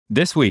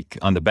This week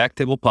on the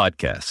Backtable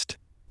Podcast.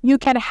 You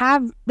can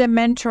have the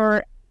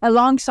mentor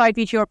alongside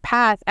with your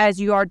path as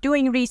you are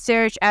doing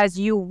research, as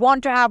you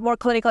want to have more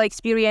clinical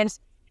experience,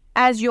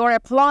 as you're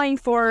applying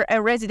for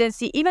a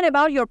residency, even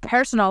about your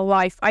personal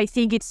life. I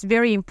think it's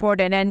very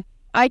important. And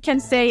I can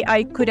say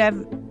I could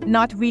have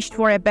not wished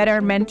for a better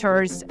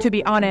mentors, to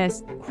be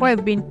honest, who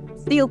have been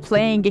still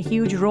playing a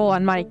huge role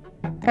on my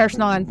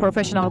personal and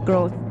professional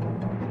growth.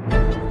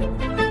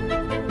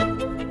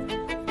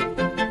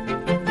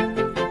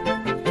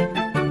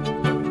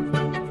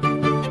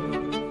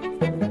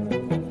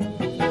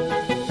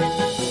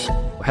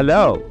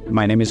 Hello,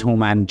 my name is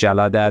Houman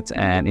Jaladat,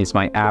 and it's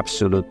my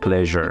absolute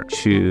pleasure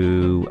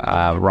to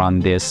run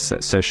this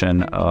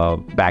session of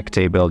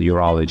Backtable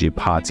Urology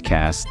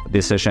podcast.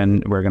 This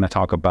session, we're going to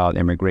talk about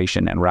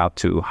immigration and route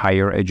to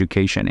higher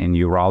education in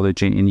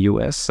urology in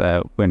U.S.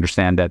 We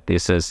understand that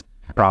this is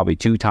probably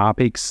two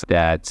topics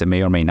that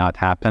may or may not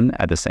happen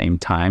at the same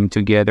time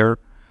together.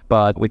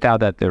 But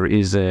without that, there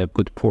is a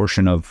good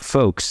portion of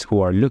folks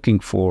who are looking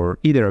for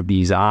either of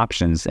these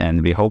options,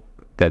 and we hope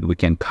that we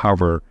can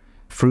cover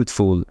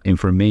fruitful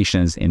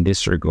informations in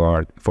this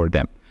regard for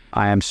them.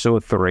 I am so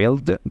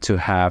thrilled to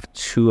have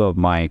two of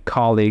my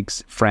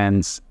colleagues,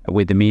 friends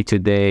with me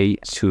today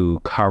to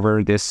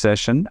cover this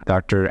session.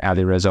 Dr.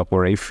 Alireza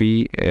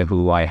Ghoreifi,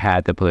 who I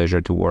had the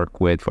pleasure to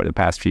work with for the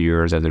past few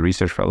years as a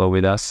research fellow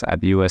with us at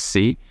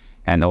USC,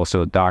 and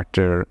also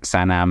Dr.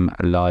 Sanam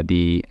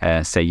Ladi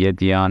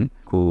Seyedian,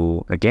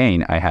 who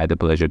again, I had the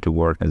pleasure to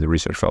work as a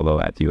research fellow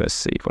at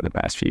USC for the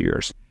past few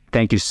years.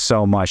 Thank you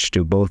so much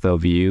to both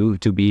of you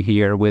to be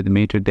here with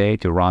me today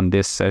to run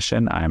this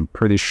session. I'm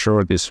pretty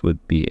sure this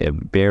would be a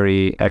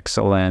very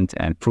excellent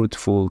and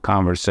fruitful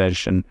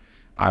conversation.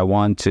 I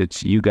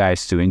wanted you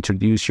guys to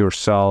introduce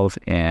yourself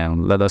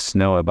and let us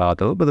know about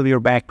a little bit of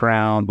your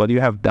background, what you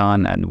have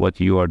done and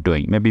what you are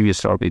doing. Maybe we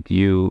start with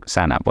you,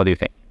 Sanam. What do you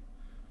think?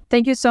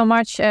 Thank you so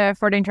much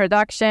for the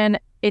introduction.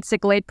 It's a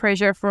great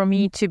pleasure for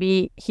me to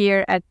be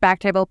here at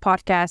Backtable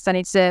Podcast, and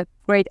it's a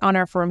great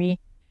honor for me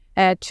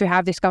to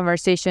have this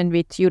conversation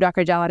with you,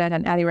 Dr. Jaladat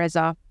and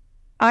Alireza.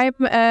 I'm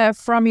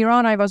from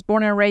Iran. I was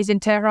born and raised in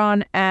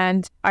Tehran,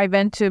 and I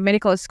went to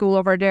medical school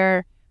over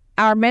there.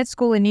 Our med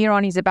school in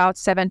Iran is about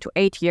 7 to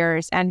 8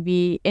 years, and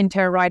we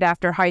enter right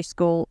after high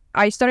school.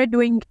 I started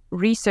doing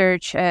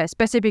research,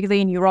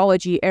 specifically in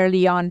urology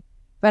early on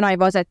when I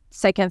was at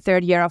second,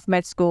 third year of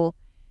med school.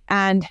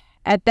 And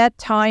at that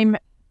time,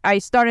 I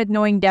started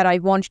knowing that I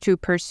want to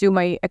pursue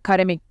my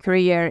academic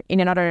career in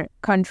another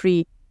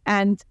country,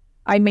 and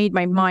I made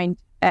my mind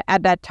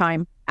at that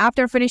time.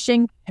 After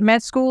finishing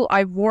med school,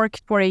 I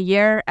worked for a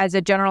year as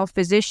a general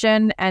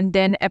physician and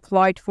then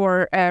applied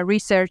for a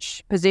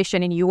research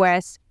position in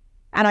US.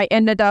 And I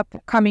ended up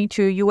coming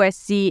to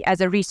USC as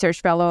a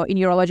research fellow in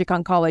urologic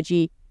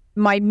oncology.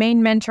 My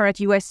main mentor at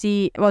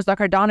USC was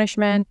Dr.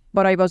 Danishman,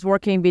 but I was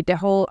working with the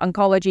whole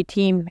oncology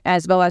team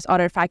as well as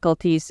other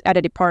faculties at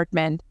the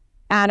department.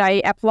 And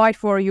I applied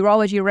for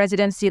urology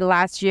residency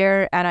last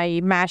year, and I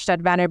matched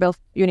at Vanderbilt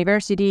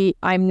University.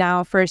 I'm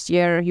now first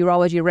year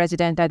urology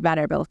resident at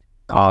Vanderbilt.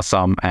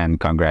 Awesome, and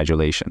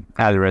congratulations.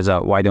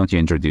 Alireza, why don't you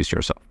introduce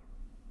yourself?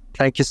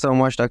 Thank you so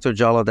much, Dr.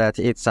 Jaladat.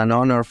 It's an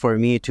honor for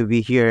me to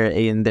be here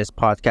in this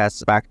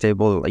podcast,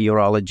 Backtable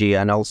Urology,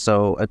 and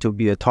also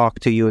to talk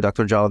to you,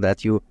 Dr.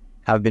 Jaladat. You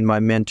have been my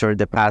mentor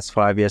the past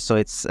 5 years, so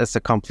it's a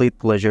complete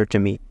pleasure to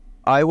me.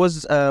 I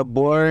was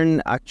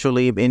born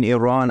actually in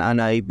Iran, and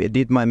I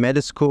did my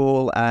med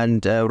school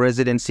and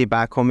residency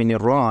back home in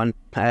Iran.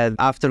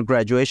 After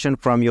graduation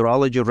from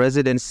urology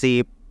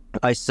residency,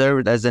 I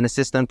served as an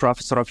assistant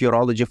professor of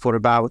urology for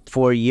about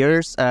 4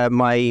 years.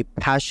 My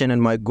passion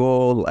and my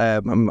goal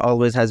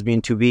always has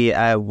been to be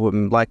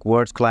like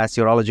world-class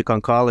urologic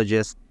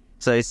oncologist.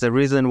 So it's the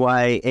reason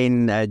why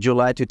in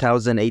July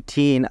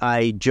 2018,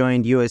 I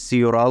joined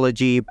USC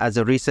Urology as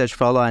a research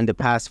fellow. In the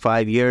past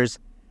 5 years,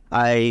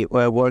 I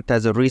worked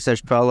as a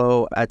research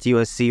fellow at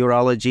USC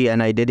Urology,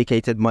 and I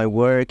dedicated my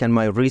work and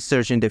my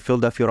research in the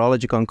field of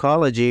urologic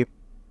oncology.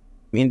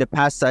 In the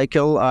past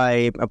cycle,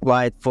 I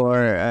applied for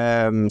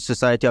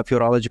Society of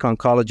Urologic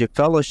Oncology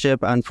Fellowship.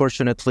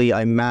 Unfortunately,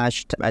 I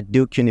matched at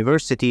Duke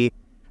University,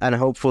 and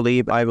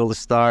hopefully I will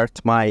start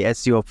my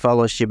SUO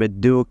Fellowship at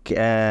Duke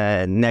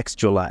next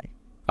July.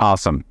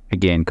 Awesome.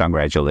 Again,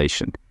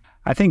 congratulations.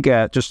 I think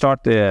to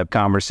start the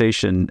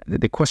conversation,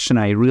 the question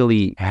I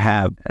really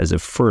have as a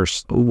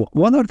first,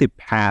 what are the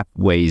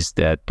pathways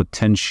that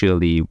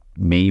potentially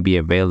may be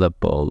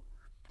available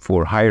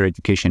for higher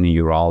education in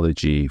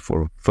urology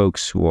for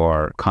folks who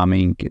are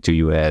coming to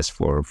U.S.,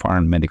 for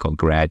foreign medical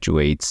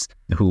graduates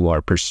who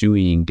are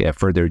pursuing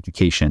further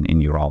education in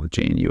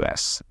urology in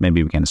U.S.?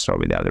 Maybe we can start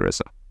with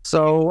Alireza.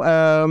 So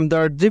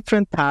there are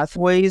different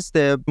pathways.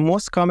 The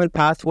most common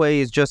pathway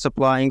is just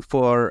applying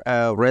for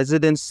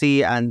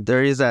residency, and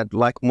there is a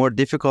more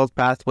difficult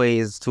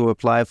pathways to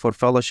apply for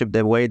fellowship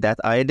the way that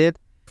I did.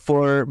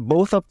 For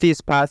both of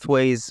these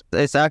pathways,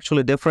 it's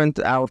actually different.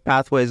 Our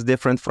pathway is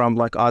different from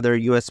other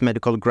U.S.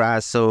 medical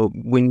grads, so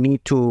we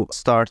need to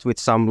start with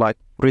some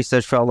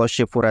research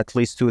fellowship for at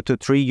least 2 to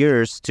 3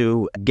 years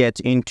to get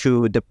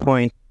into the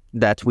point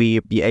that we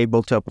be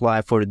able to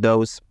apply for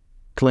those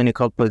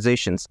clinical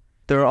positions.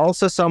 There are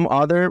also some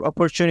other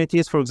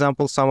opportunities. For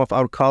example, some of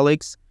our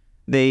colleagues,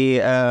 they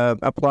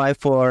apply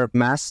for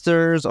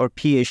master's or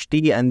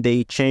PhD and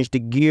they change the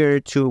gear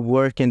to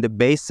work in the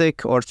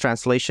basic or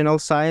translational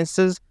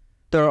sciences.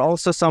 There are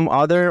also some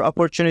other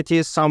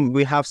opportunities.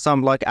 We have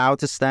some like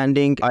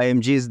outstanding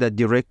IMGs that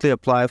directly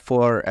apply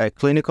for a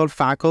clinical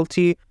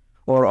faculty,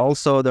 or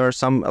also there are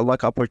some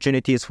like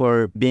opportunities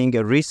for being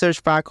a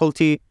research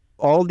faculty.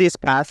 All these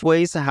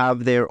pathways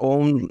have their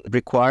own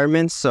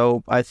requirements.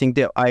 So I think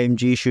the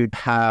IMG should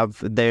have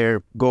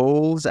their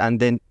goals and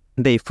then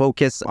they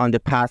focus on the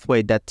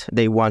pathway that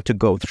they want to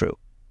go through.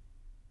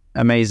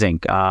 Amazing.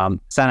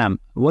 Sanam,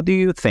 what do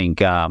you think?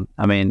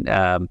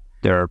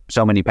 There are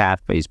so many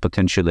pathways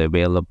potentially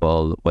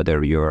available,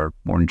 whether you're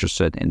more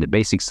interested in the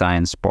basic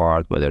science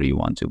part, whether you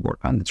want to work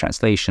on the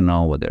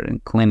translational, whether in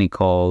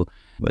clinical,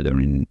 whether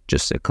in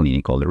just a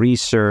clinical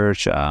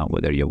research,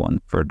 whether you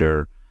want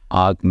further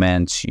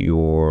augment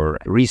your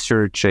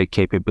research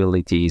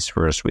capabilities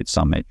first with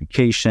some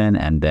education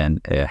and then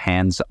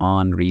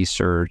hands-on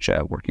research,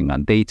 working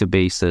on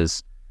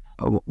databases.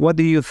 What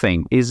do you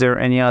think? Is there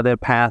any other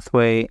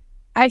pathway?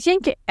 I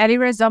think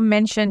Alireza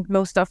mentioned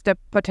most of the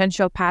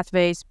potential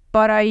pathways,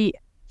 but I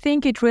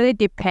think it really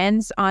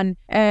depends on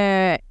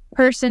a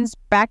person's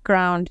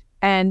background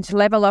and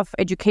level of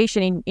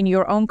education in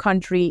your own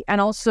country.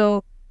 And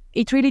also,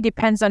 it really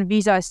depends on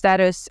visa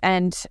status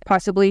and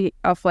possibly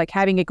of like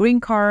having a green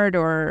card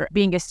or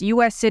being a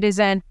US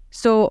citizen.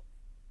 So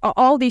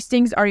all these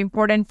things are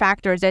important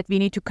factors that we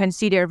need to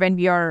consider when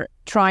we are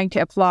trying to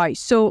apply.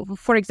 So,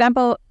 for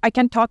example, I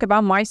can talk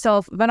about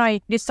myself. When I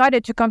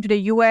decided to come to the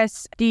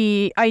US,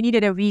 I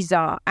needed a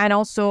visa, and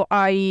also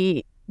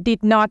I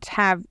did not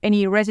have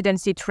any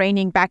residency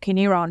training back in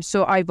Iran.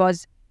 So I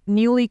was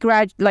newly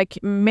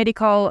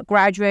medical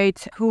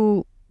graduate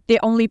who the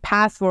only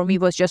path for me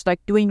was just like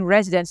doing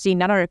residency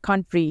in another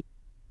country.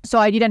 So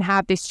I didn't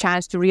have this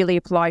chance to really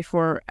apply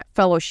for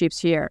fellowships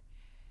here.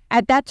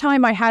 At that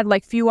time, I had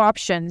like few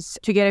options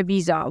to get a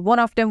visa. One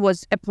of them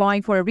was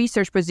applying for a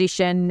research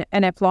position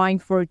and applying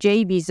for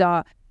J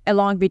visa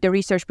along with the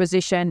research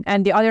position.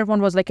 And the other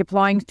one was like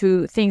applying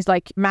to things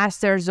like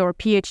masters or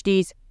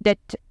PhDs that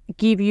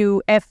give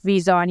you F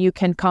visa and you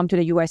can come to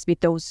the US with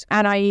those.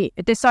 And I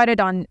decided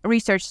on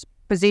research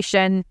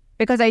position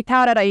because I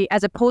thought that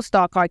as a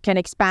postdoc, I can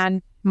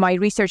expand my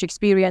research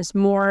experience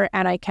more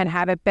and I can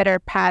have a better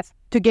path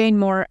to gain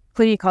more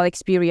clinical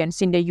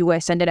experience in the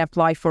US and then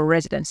apply for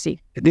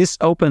residency. This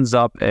opens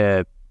up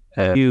a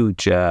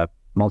huge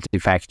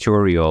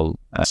multifactorial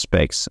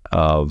aspects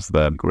of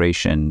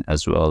migration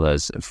as well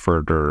as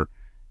further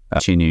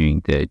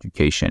continuing the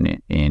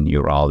education in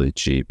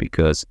urology,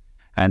 because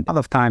and a lot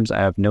of times I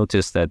have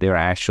noticed that they're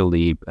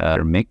actually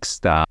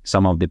mixed.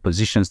 Some of the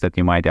positions that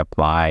you might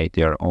apply,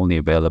 they're only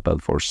available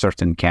for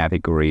certain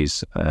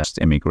categories,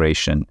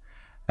 immigration,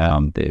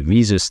 the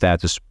visa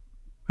status,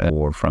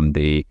 or from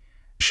the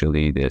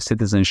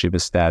citizenship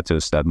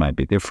status that might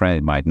be different.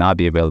 It might not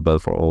be available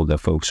for all the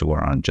folks who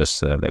are on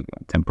just like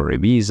temporary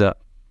visa.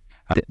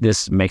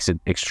 This makes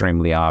it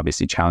extremely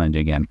obviously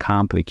challenging and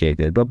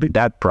complicated, but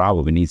that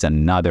probably needs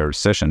another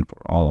session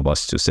for all of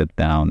us to sit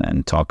down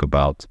and talk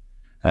about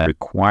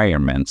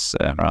requirements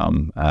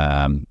from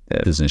the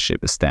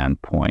citizenship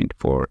standpoint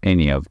for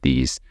any of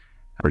these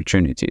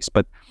opportunities.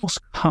 But most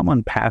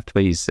common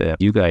pathways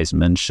you guys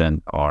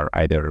mentioned are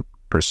either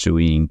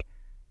pursuing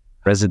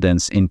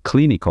residence in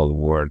clinical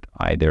world,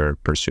 either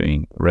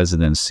pursuing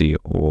residency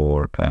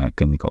or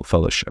clinical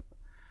fellowship.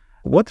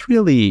 What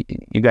really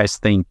you guys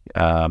think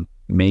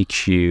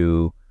makes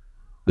you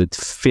good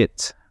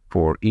fit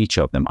for each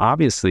of them?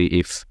 Obviously,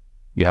 if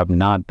you have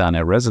not done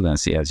a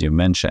residency, as you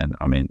mentioned,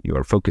 you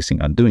are focusing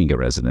on doing a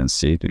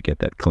residency to get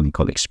that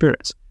clinical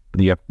experience.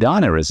 But you have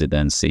done a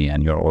residency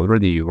and you're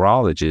already a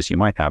urologist, you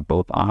might have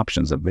both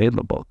options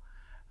available.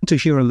 To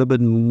hear a little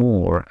bit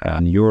more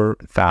on your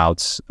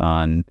thoughts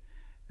on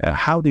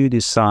how do you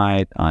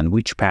decide on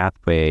which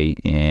pathway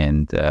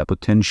and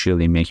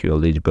potentially make you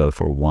eligible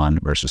for one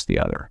versus the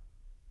other?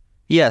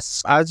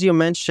 Yes, as you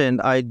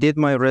mentioned, I did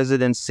my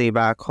residency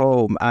back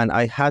home and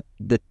I had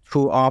the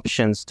two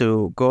options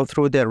to go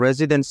through the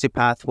residency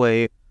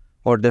pathway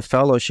or the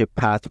fellowship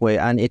pathway.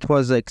 And it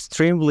was an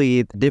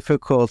extremely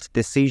difficult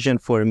decision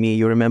for me.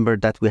 You remember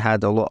that we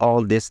had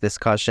all this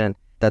discussion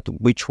that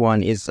which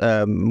one is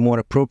more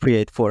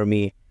appropriate for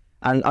me.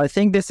 And I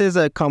think this is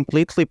a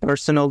completely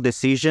personal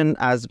decision,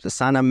 as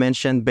Sanam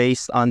mentioned,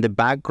 based on the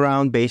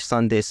background, based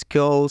on the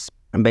skills,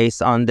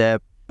 based on the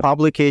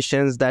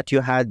publications that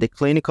you had, the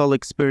clinical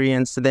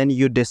experience, then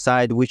you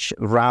decide which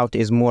route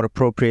is more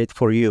appropriate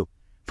for you.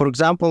 For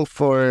example,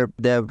 for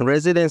the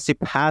residency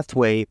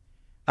pathway,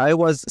 I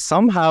was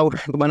somehow,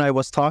 when I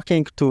was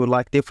talking to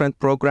like different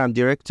program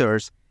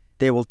directors,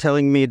 they were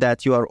telling me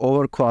that you are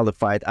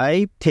overqualified.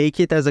 I take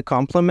it as a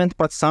compliment,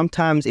 but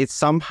sometimes it's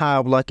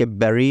somehow like a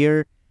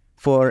barrier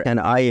for an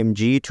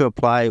IMG to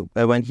apply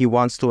when he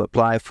wants to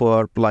apply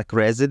for like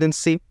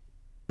residency.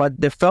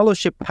 But the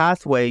fellowship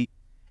pathway,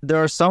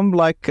 there are some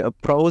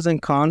pros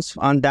and cons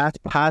on that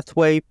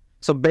pathway.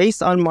 So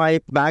based on my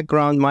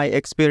background, my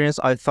experience,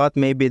 I thought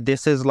maybe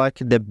this is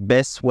the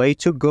best way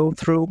to go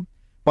through.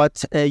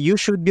 But you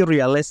should be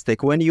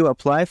realistic. When you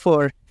apply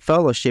for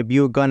fellowship,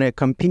 you're going to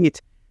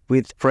compete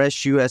with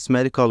fresh U.S.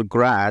 medical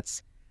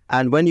grads.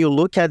 And when you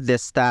look at the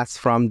stats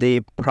from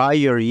the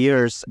prior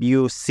years,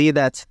 you see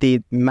that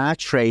the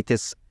match rate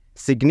is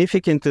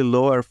significantly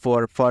lower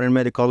for foreign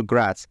medical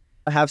grads.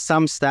 I have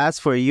some stats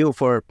for you.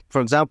 For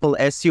example,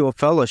 SEO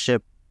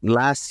fellowship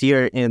last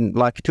year in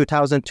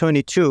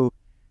 2022,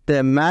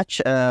 the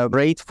match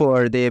rate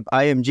for the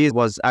IMGs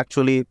was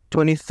actually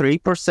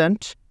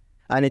 23%,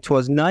 and it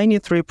was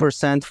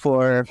 93%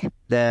 for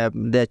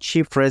the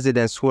chief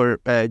residents who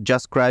were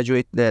just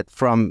graduated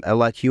from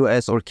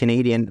US or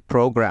Canadian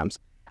programs.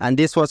 And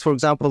this was, for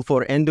example,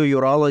 for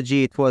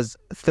endourology, it was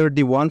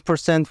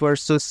 31%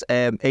 versus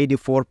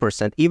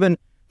 84%. Even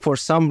for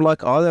some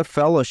other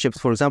fellowships,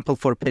 for example,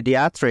 for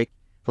pediatric,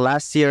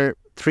 last year,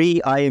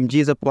 3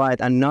 IMGs applied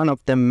and none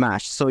of them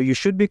matched. So you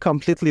should be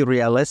completely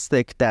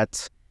realistic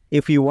that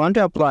if you want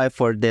to apply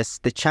for this,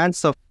 the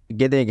chance of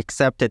getting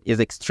accepted is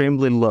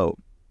extremely low.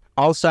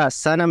 Also, as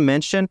Sanam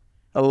mentioned,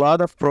 a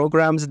lot of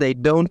programs, they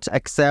don't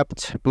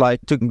accept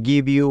to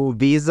give you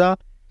visa.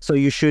 So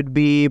you should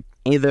be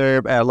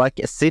either a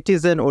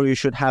citizen or you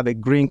should have a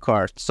green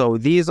card. So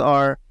these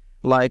are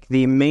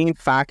the main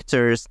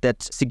factors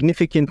that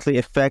significantly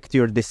affect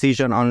your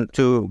decision on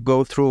to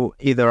go through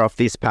either of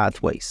these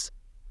pathways.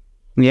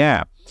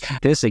 Yeah,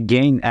 this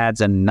again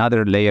adds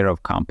another layer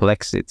of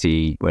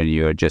complexity when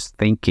you're just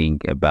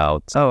thinking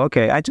about,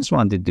 I just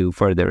want to do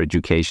further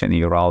education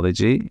in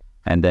urology.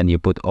 And then you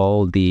put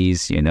all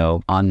these,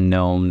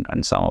 unknown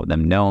and some of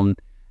them known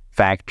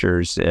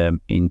factors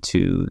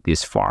into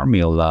this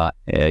formula.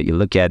 You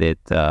look at it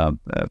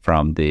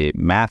from the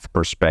math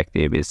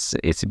perspective,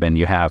 it's when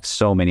you have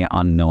so many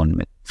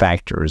unknown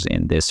factors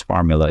in this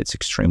formula, it's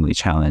extremely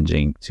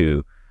challenging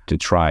to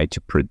try to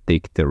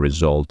predict the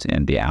result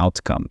and the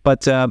outcome.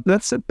 But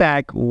let's sit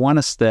back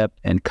one step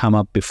and come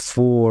up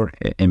before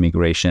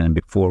immigration and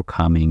before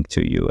coming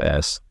to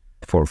US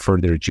for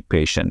further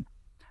education.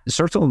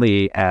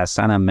 Certainly, as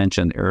Sanam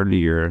mentioned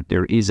earlier,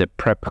 there is a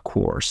prep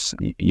course.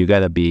 You got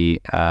to be,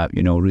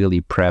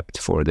 really prepped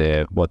for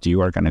what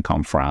you are going to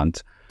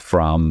confront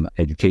from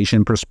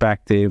education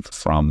perspective,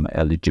 from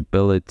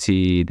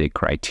eligibility, the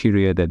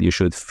criteria that you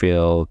should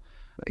fill.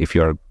 If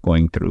you're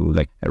going through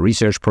a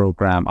research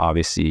program,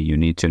 obviously you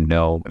need to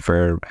know a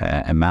fair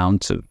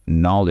amount of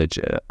knowledge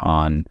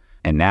on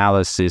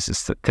analysis,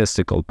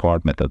 statistical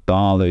part,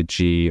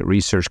 methodology,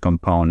 research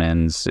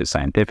components,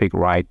 scientific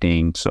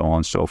writing, so on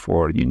and so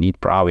forth. You need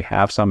probably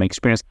have some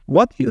experience.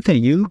 What do you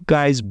think? You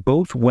guys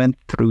both went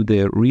through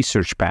the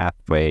research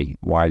pathway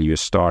while you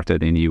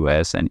started in the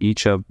US, and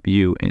each of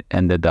you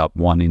ended up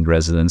one in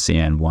residency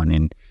and one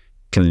in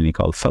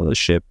clinical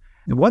fellowship.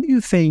 What do you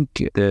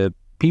think the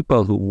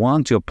people who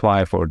want to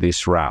apply for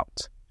this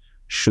route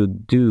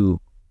should do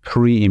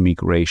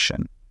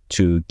pre-immigration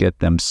to get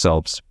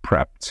themselves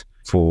prepped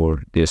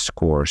for this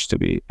course to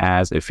be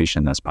as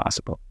efficient as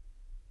possible?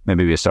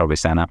 Maybe we start with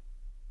Sanam.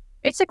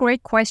 It's a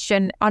great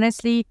question.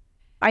 Honestly,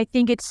 I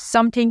think it's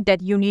something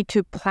that you need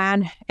to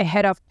plan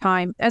ahead of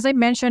time. As I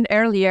mentioned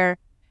earlier,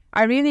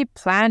 I really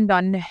planned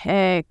on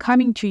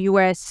coming to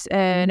US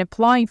and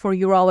applying for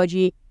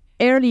urology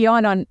early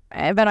on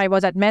when I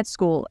was at med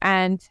school.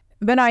 And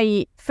when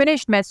I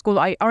finished med school,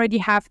 I already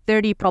have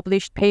 30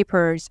 published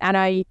papers, and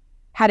I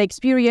had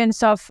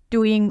experience of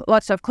doing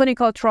lots of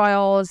clinical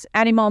trials,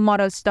 animal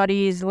model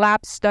studies,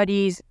 lab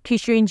studies,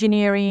 tissue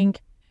engineering,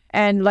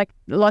 and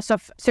lots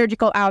of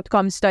surgical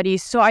outcome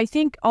studies. So I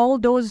think all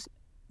those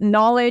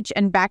knowledge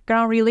and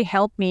background really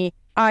helped me.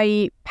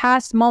 I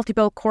passed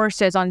multiple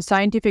courses on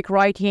scientific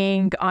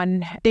writing,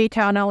 on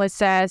data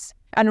analysis,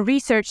 and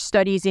research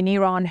studies in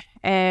Iran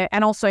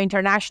and also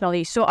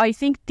internationally. So I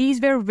think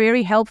these were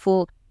very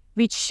helpful,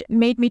 which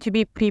made me to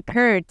be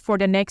prepared for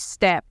the next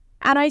step.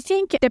 And I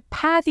think the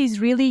path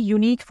is really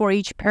unique for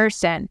each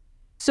person.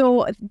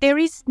 So there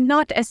is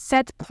not a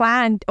set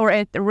plan or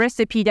a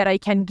recipe that I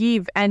can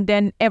give and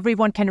then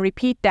everyone can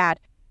repeat that.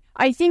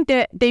 I think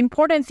the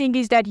important thing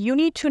is that you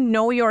need to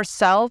know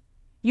yourself.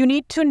 You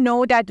need to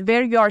know that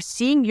where you are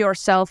seeing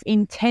yourself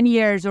in 10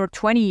 years or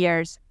 20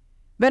 years.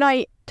 When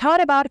I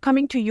thought about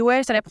coming to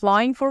US and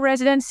applying for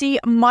residency,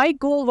 my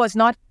goal was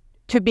not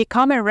to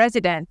become a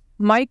resident.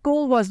 My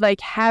goal was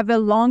have a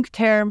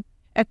long-term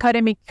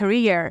academic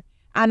career.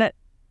 And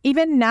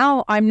even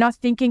now, I'm not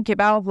thinking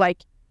about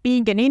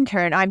being an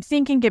intern. I'm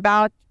thinking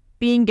about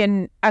being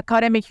an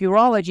academic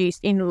urologist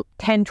in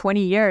 10,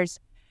 20 years.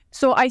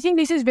 So I think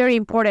this is very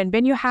important.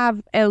 When you have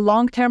a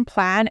long-term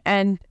plan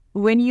and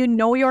when you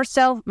know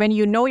yourself, when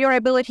you know your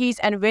abilities,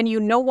 and when you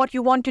know what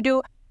you want to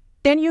do,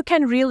 then you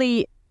can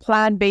really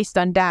plan based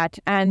on that.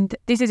 And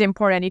this is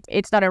important.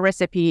 It's not a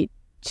recipe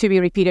to be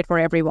repeated for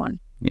everyone.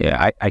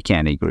 Yeah, I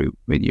can't agree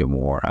with you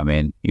more. I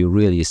mean, you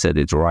really said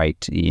it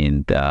right.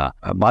 And the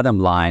bottom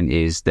line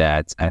is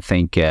that I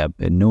think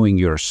knowing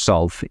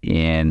yourself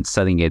and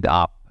setting it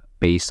up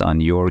based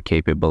on your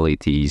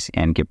capabilities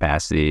and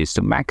capacities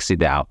to max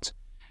it out.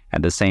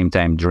 At the same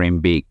time, dream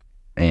big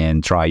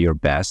and try your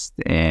best.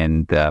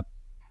 And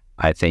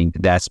I think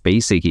that's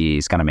basically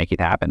is going to make it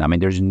happen. I mean,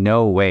 there's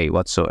no way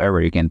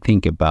whatsoever you can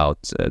think about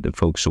the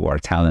folks who are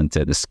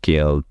talented,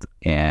 skilled,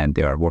 and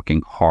they are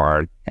working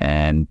hard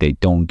and they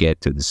don't get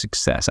to the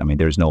success. I mean,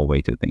 there's no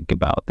way to think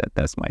about that.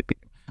 That's my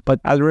opinion.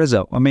 But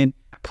Alireza, I mean,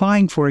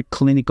 applying for a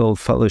clinical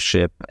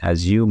fellowship,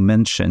 as you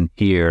mentioned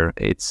here,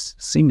 it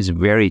seems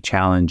very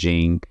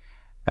challenging.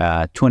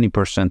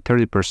 20%,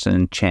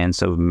 30%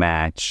 chance of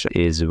match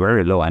is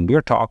very low. And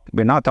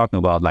we're not talking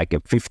about like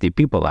 50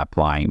 people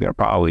applying. We're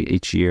probably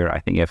each year, I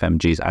think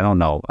FMGs, I don't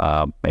know,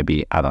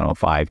 maybe,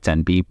 5,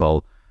 10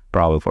 people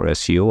probably for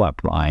SEO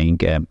applying.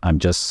 I'm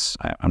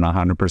not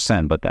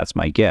 100%, but that's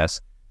my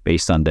guess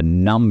based on the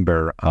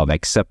number of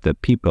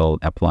accepted people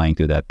applying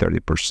to that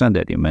 30%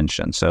 that you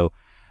mentioned. So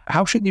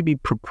how should you be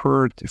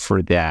prepared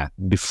for that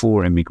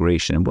before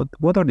immigration?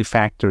 What are the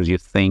factors you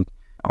think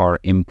are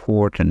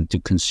important to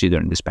consider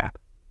in this path?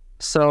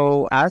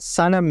 So as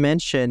Sanam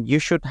mentioned, you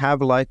should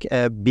have like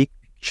a big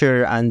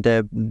picture and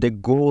the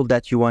goal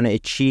that you want to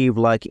achieve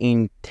like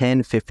in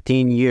 10,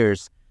 15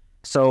 years.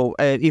 So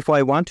if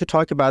I want to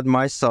talk about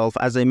myself,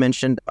 as I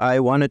mentioned, I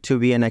wanted to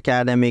be an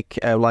academic,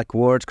 like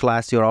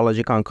world-class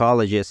urologic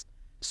oncologist.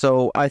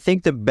 So I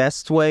think the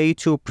best way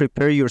to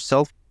prepare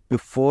yourself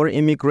before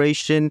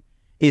immigration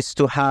is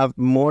to have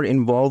more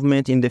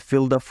involvement in the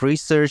field of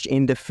research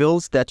in the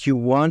fields that you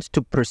want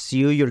to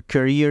pursue your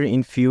career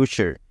in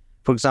future.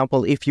 For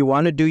example, if you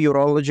want to do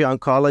urology,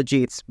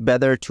 oncology, it's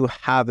better to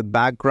have a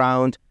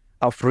background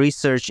of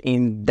research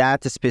in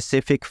that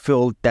specific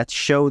field that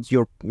shows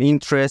your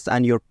interest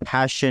and your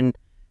passion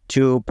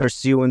to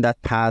pursue in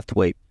that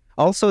pathway.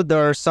 Also,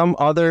 there are some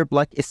other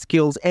like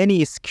skills,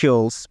 any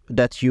skills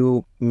that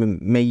you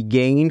may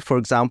gain. For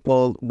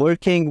example,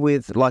 working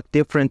with like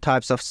different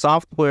types of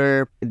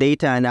software,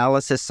 data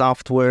analysis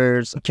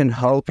softwares can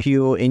help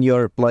you in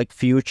your like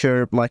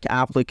future like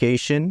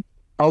application.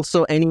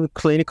 Also, any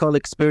clinical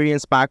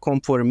experience back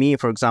home for me,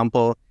 for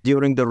example,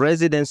 during the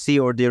residency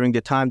or during the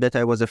time that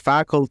I was a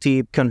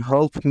faculty can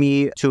help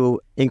me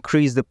to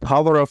increase the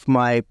power of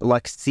my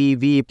like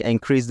CV,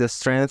 increase the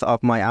strength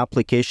of my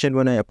application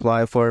when I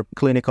apply for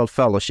clinical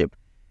fellowship.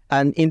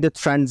 And in the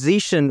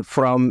transition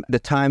from the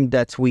time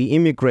that we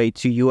immigrate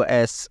to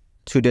US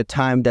to the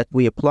time that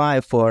we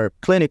apply for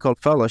clinical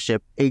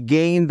fellowship,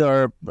 again,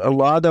 there are a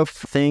lot of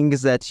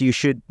things that you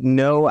should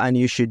know and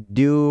you should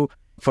do.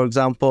 For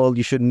example,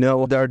 you should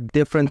know there are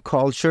different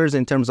cultures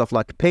in terms of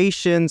like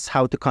patients,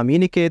 how to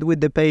communicate with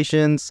the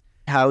patients,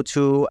 how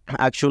to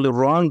actually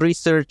run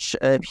research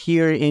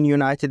here in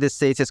United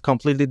States is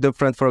completely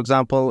different, for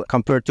example,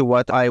 compared to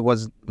what I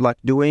was like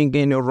doing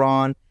in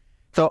Iran.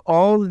 So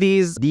all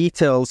these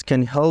details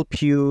can help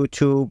you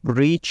to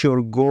reach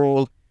your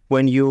goal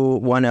when you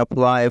want to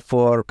apply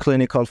for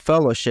clinical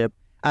fellowship.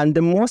 And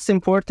the most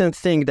important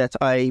thing that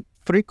I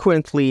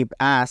frequently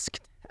asked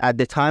at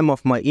the time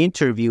of my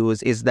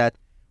interviews is that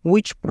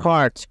what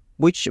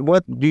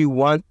do you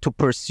want to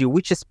pursue?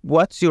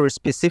 What's your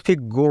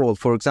specific goal?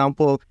 For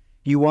example,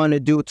 you want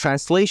to do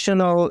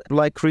translational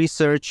like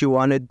research. You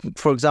want to,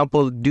 for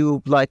example,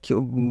 do like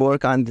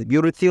work on the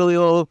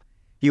urothelial.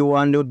 You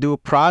want to do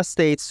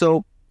prostate.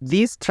 So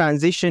this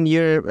transition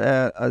year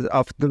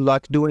of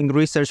like doing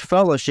research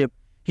fellowship,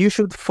 you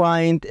should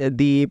find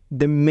the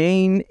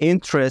main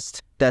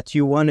interest that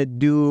you want to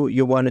do,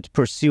 you want to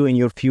pursue in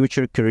your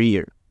future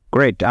career.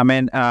 Great. I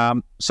mean,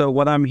 so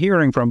what I'm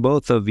hearing from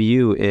both of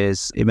you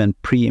is even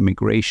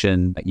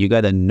pre-immigration, you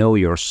got to know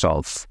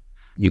yourself.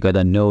 You got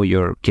to know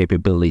your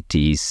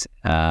capabilities,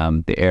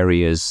 the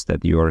areas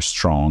that you are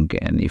strong.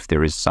 And if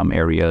there is some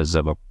areas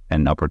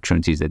and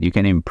opportunities that you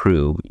can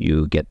improve,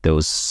 you get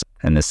those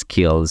and the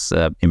skills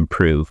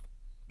improve.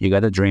 You got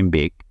to dream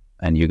big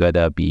and you got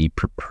to be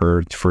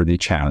prepared for the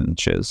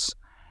challenges.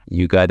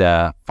 You got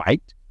to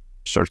fight.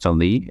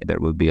 Certainly, there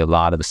will be a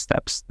lot of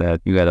steps that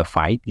you got to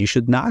fight. You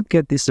should not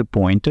get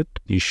disappointed.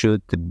 You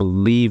should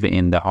believe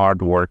in the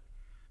hard work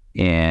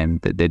and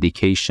the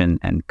dedication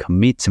and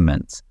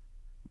commitment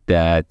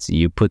that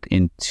you put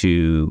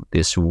into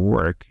this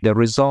work. The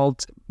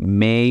result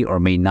may or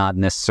may not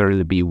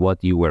necessarily be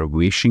what you were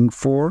wishing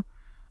for,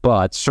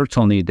 but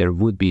certainly there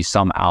would be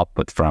some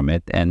output from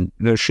it. And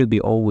there should be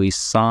always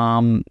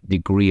some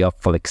degree of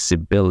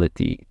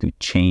flexibility to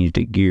change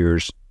the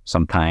gears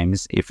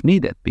sometimes if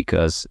needed,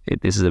 because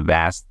this is a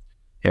vast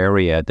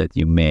area that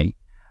you may,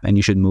 and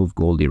you should move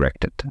goal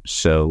directed.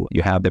 So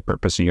you have the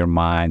purpose in your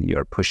mind,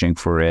 you're pushing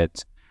for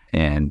it,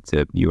 and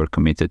you are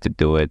committed to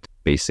do it.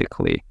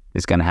 Basically,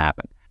 it's going to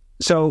happen.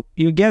 So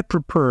you get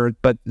prepared,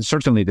 but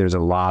certainly there's a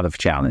lot of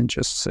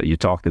challenges. So you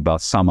talked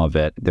about some of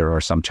it. There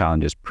are some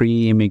challenges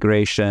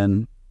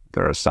pre-immigration.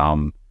 There are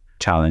some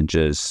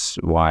challenges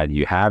while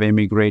you have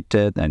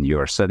immigrated and you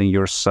are setting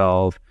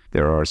yourself.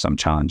 There are some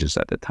challenges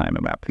at the time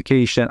of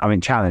application. I mean,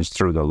 challenge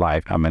through the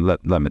life. I mean,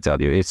 let me tell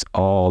you, it's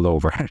all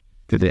over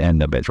to the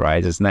end of it,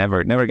 right? It's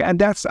never,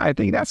 and I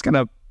think that's going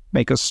to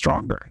make us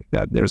stronger.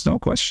 That there's no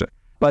question.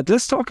 But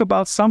let's talk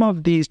about some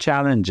of these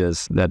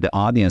challenges that the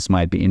audience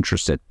might be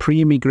interested,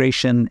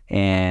 pre-immigration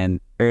and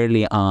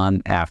early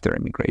on after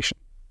immigration.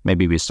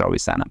 Maybe we start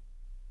with Sanam.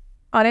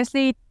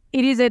 Honestly,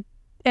 it is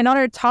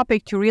another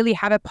topic to really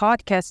have a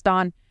podcast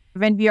on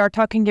when we are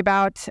talking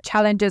about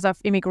challenges of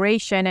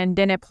immigration and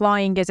then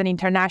applying as an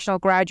international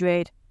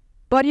graduate.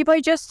 But if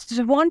I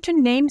just want to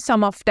name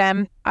some of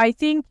them, I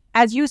think,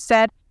 as you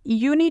said,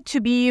 you need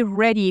to be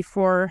ready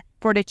for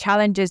the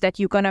challenges that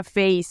you're going to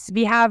face.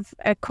 We have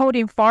a quote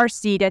in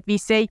Farsi that we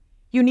say,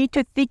 you need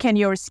to thicken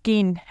your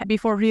skin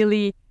before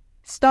really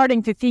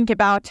starting to think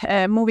about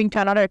moving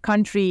to another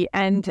country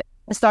and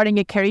starting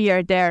a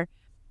career there.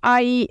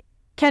 I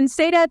can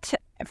say that,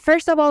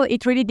 first of all,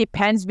 it really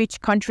depends which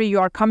country you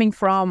are coming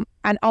from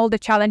and all the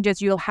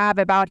challenges you'll have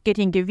about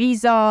getting a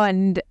visa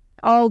and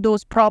all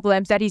those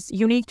problems that is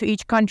unique to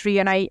each country,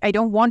 and I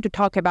don't want to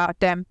talk about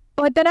them.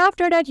 But then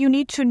after that, you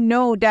need to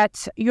know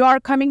that you are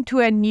coming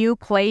to a new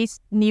place,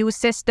 new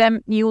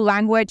system, new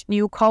language,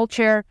 new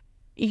culture.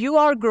 You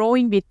are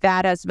growing with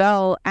that as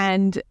well.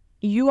 And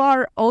you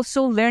are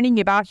also learning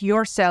about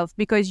yourself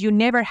because you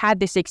never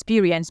had this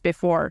experience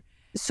before.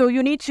 So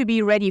you need to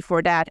be ready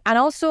for that. And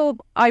also,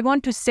 I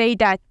want to say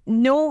that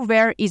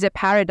nowhere is a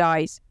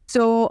paradise.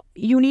 So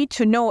you need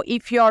to know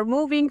if you are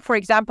moving, for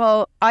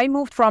example, I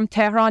moved from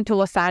Tehran to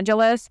Los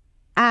Angeles,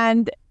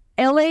 and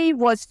LA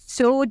was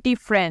so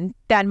different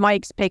than my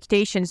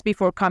expectations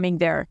before coming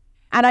there.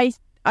 And I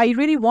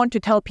really want to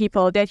tell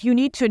people that you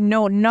need to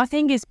know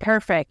nothing is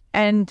perfect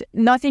and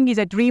nothing is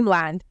a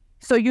dreamland.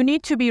 So you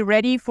need to be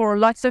ready for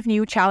lots of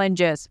new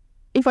challenges.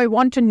 If I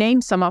want to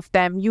name some of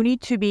them, you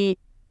need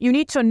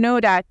to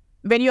know that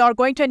when you are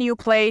going to a new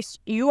place,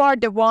 you are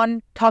the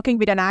one talking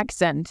with an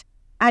accent,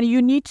 and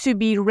you need to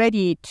be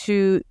ready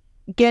to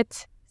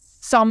get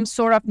some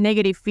sort of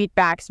negative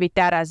feedbacks with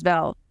that as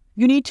well.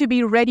 You need to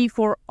be ready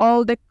for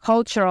all the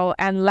cultural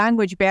and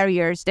language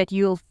barriers that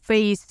you'll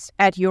face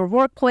at your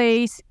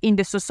workplace, in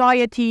the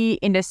society,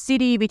 in the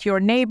city, with your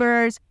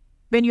neighbors,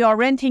 when you are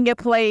renting a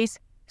place.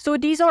 So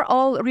these are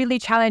all really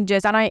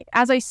challenges. And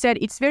as I said,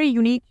 it's very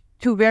unique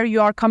to where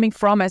you are coming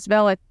from as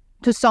well,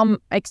 to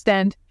some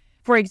extent.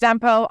 For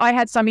example, I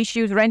had some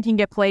issues renting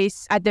a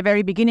place at the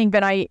very beginning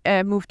when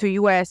I moved to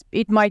US.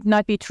 It might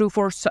not be true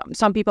for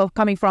some people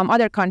coming from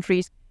other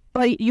countries,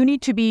 but you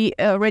need to be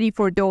ready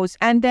for those.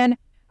 And then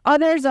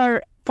others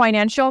are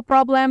financial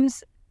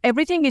problems.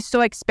 Everything is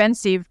so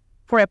expensive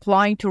for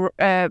applying to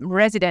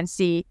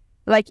residency,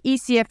 like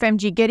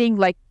ECFMG, getting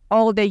like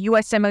all the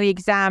USMLE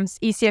exams,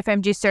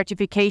 ECFMG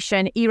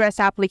certification, ERAS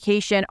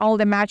application, all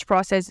the match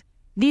process.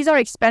 These are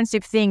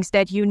expensive things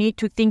that you need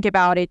to think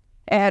about it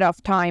ahead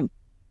of time.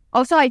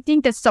 Also, I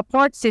think the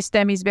support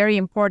system is very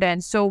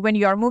important. So when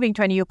you are moving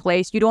to a new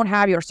place, you don't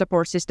have your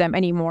support system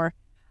anymore.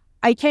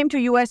 I came to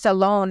US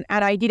alone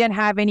and I didn't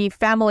have any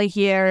family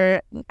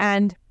here.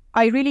 And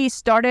I really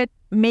started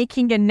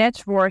making a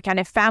network and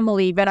a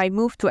family when I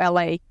moved to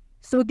LA.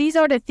 So these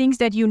are the things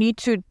that you need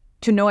to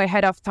know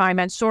ahead of time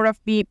and sort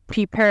of be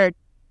prepared.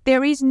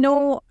 There is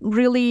no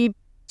really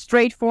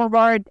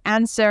straightforward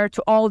answer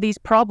to all these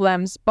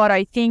problems, but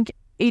I think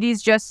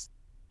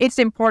it's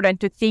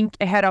important to think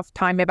ahead of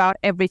time about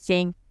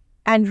everything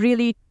and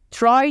really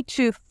try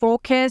to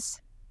focus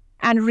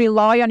and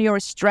rely on your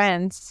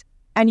strengths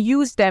and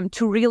use them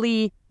to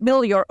really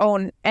build your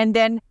own. And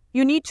then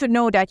you need to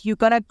know that you're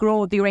going to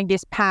grow during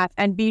this path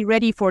and be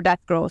ready for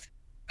that growth.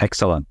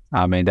 Excellent.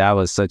 I mean, that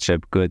was such a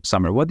good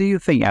summary. What do you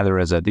think,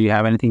 Alireza? Do you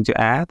have anything to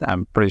add?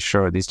 I'm pretty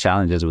sure these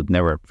challenges would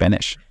never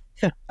finish.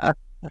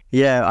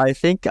 Yeah, I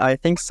think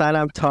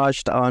Sanam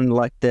touched on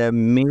like the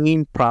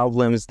main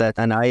problems that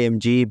an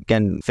IMG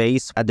can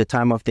face at the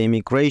time of the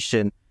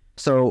immigration.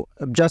 So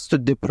just to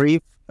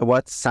debrief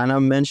what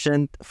Sanam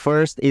mentioned,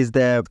 first is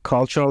the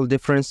cultural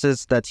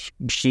differences that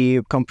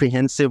she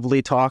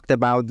comprehensively talked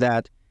about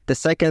that. The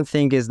second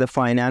thing is the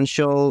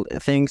financial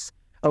things.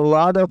 A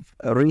lot of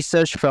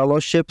research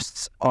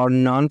fellowships are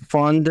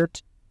non-funded,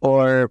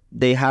 or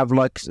they have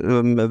like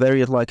a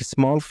very like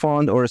small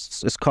fund or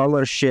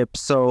scholarship.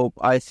 So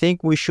I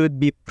think we should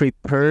be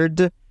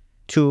prepared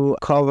to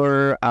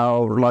cover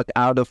our like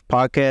out of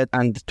pocket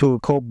and to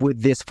cope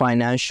with these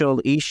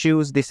financial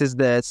issues. This is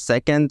the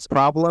second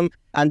problem.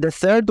 And the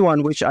third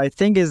one, which I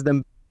think is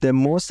the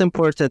most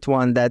important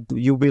one, that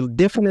you will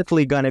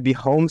definitely gonna be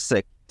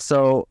homesick.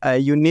 So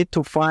you need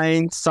to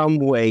find some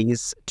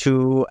ways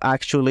to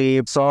actually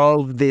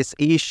solve this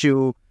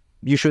issue.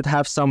 You should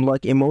have some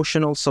like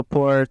emotional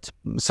support.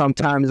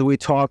 Sometimes we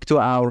talk to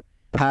our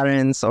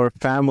parents or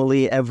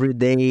family every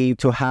day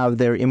to have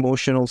their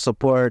emotional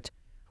support.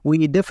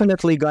 We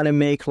definitely gonna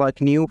make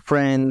like new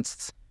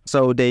friends,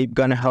 so they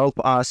gonna help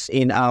us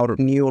in our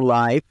new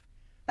life.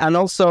 And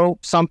also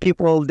some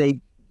people, they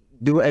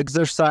do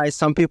exercise.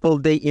 Some people,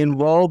 they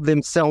involve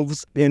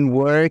themselves in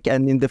work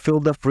and in the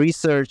field of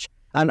research.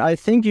 And I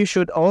think you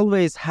should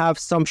always have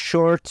some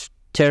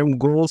short-term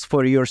goals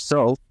for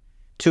yourself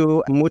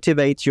to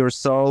motivate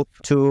yourself,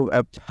 to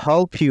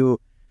help you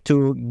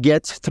to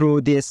get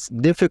through this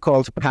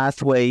difficult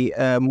pathway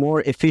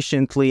more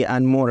efficiently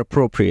and more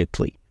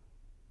appropriately.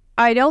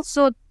 I'd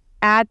also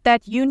add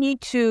that you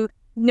need to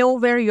know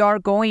where you are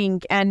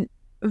going and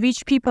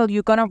which people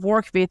you're going to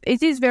work with.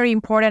 It is very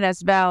important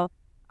as well.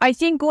 I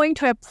think going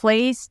to a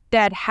place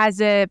that has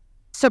a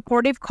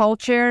supportive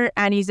culture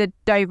and is a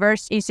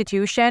diverse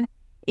institution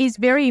is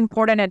very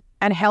important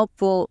and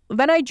helpful.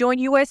 When I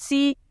joined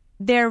USC,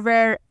 there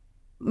were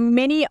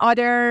many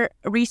other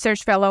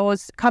research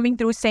fellows coming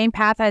through same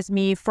path as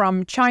me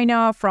from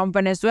China, from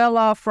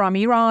Venezuela, from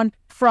Iran,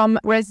 from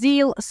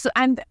Brazil.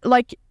 And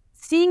like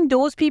seeing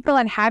those people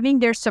and having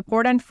their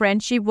support and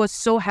friendship was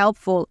so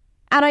helpful.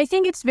 And I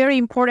think it's very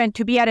important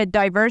to be at a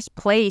diverse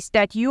place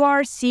that you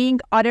are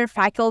seeing other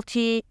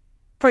faculty.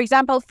 For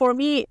example, for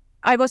me,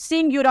 I was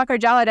seeing you, Dr.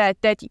 Jaladat,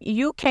 that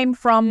you came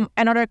from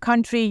another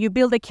country, you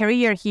built a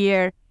career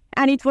here,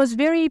 and it was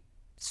very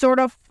sort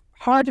of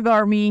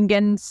heartwarming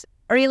and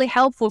really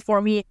helpful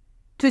for me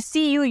to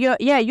see you.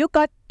 You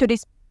got to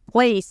this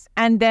place,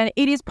 and then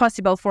it is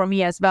possible for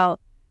me as well.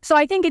 So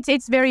I think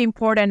it's very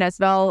important as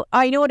well.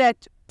 I know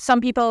that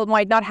some people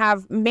might not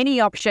have many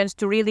options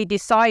to really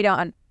decide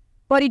on,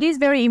 but it is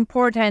very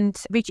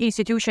important which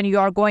institution you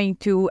are going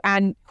to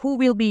and who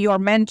will be your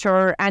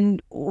mentor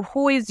and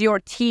who is your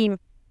team.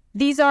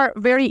 These are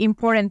very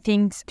important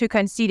things to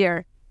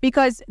consider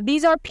because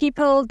these are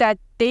people that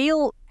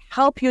they'll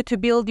help you to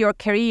build your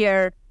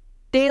career.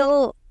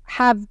 They'll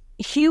have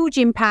huge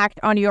impact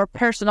on your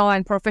personal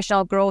and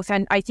professional growth.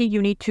 And I think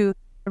you need to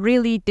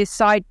really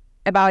decide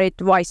about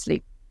it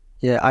wisely.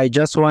 Yeah, I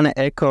just want to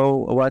echo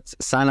what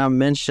Sanam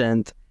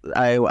mentioned.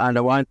 I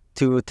want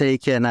to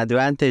take an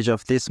advantage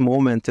of this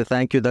moment to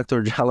thank you,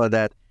 Dr.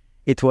 Jaladat.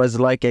 It was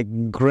like a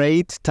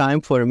great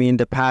time for me in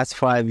the past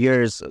 5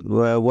 years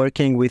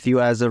working with you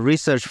as a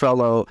research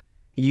fellow.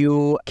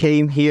 You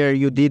came here,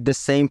 you did the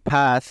same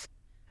path,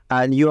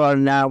 and you are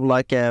now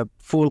like a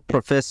full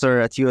professor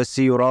at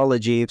USC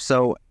Urology.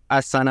 So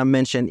as Sanam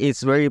mentioned,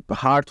 it's very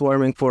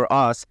heartwarming for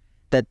us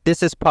that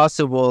this is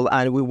possible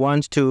and we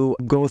want to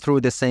go through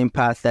the same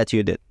path that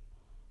you did.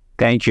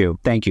 Thank you.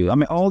 I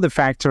mean, all the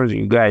factors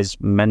you guys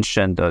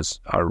mentioned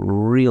are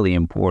really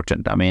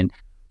important. I mean,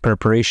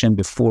 preparation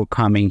before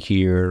coming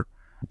here,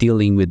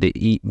 dealing with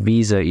the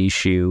visa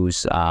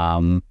issues.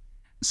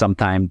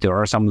 Sometimes there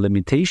are some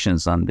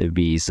limitations on the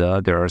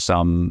visa. There are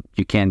some,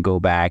 you can't go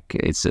back.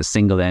 It's a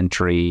single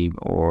entry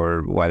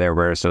or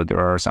whatever. So there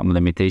are some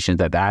limitations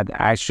that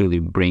actually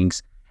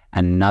brings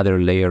another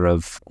layer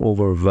of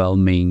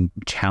overwhelming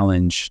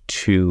challenge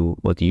to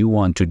what you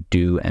want to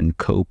do and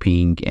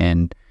coping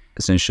and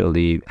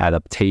essentially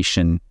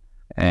adaptation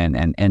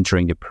and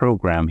entering the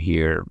program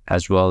here,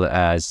 as well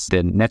as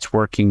the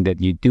networking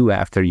that you do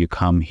after you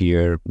come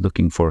here,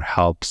 looking for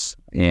helps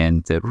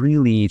and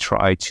really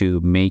try to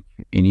make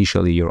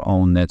initially your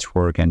own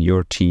network and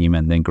your team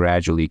and then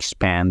gradually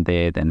expand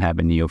it and have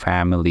a new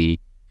family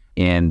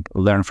and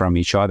learn from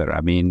each other.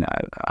 I mean,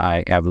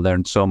 I have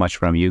learned so much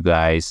from you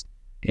guys,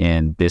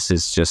 and this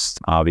is just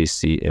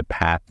obviously a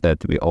path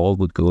that we all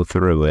would go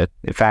through it.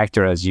 The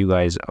factor, as you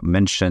guys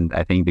mentioned,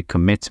 I think the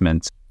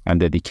commitment and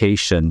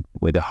dedication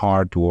with the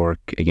hard work,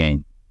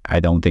 again, I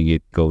don't think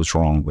it goes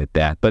wrong with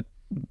that. But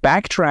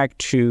backtrack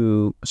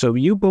to, so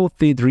you both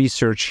did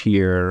research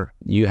here.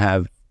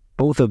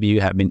 Both of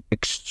you have been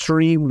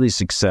extremely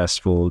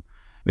successful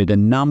with a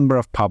number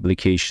of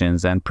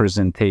publications and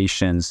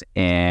presentations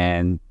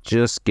and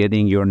just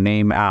getting your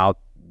name out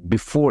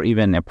before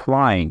even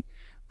applying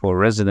for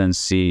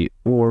residency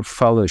or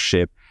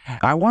fellowship.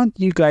 I want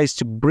you guys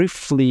to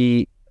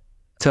briefly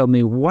tell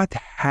me what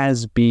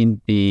has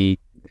been the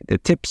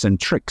tips and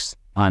tricks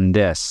on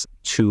this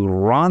to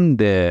run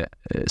the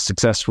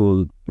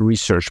successful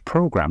research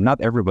program. Not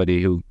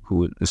everybody who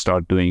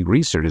start doing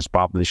research is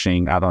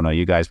publishing. I don't know,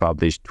 you guys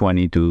published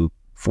 20 to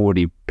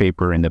 40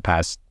 paper in the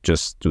past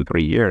just 2,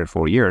 3 years,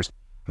 4 years,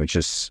 which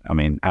is, I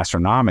mean,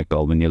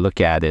 astronomical when you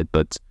look at it.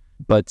 But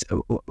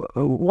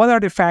what are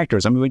the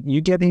factors? I mean, when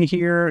you get in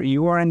here,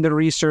 you are in the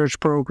research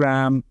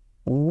program.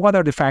 What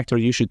are the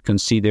factors you should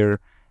consider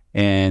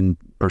and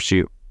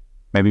pursue?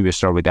 Maybe we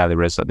start with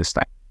Alireza this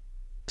time.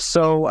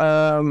 So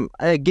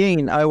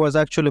again, I was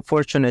actually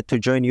fortunate to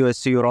join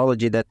USC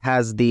Urology that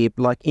has the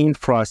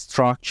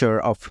infrastructure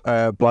of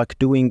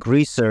doing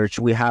research.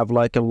 We have a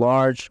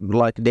large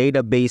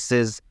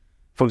databases.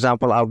 For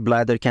example, our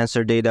bladder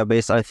cancer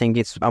database, I think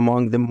it's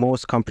among the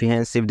most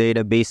comprehensive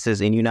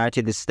databases in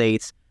United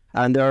States.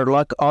 And there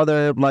are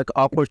other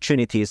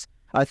opportunities.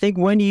 I think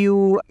when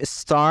you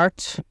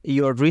start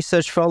your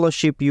research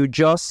fellowship, you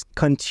just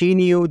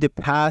continue the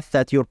path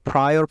that your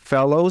prior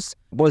fellows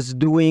was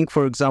doing,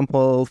 for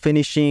example,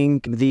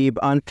 finishing the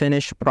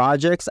unfinished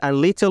projects.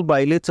 And little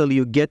by little,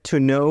 you get to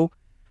know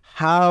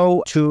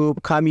how to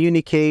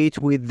communicate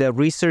with the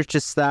research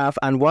staff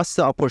and what's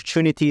the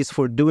opportunities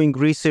for doing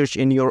research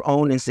in your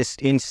own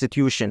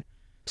institution.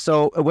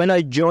 So when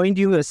I joined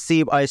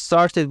USC, I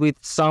started with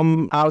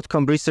some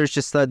outcome research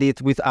studies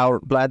with our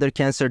bladder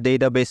cancer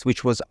database,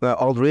 which was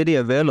already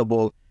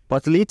available.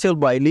 But little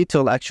by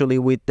little, actually,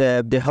 with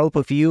the help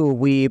of you,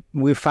 we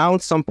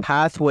found some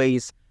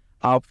pathways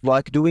of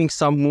doing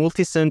some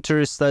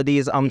multi-center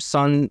studies on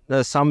some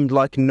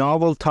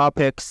novel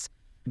topics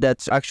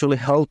that actually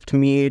helped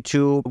me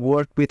to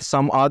work with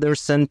some other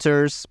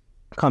centers,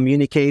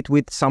 communicate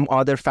with some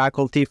other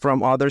faculty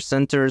from other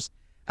centers.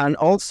 And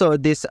also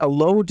this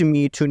allowed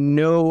me to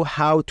know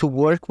how to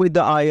work with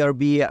the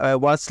IRB,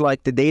 what's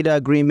like the data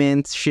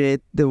agreement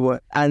shit.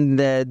 And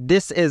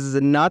this is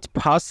not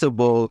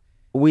possible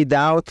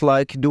without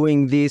like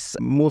doing these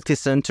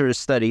multi-center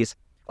studies.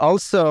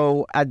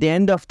 Also, at the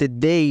end of the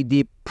day,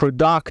 the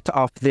product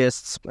of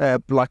this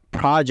like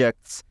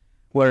projects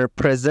were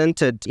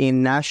presented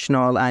in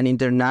national and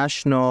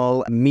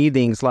international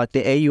meetings like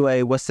the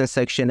AUA, Western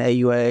Section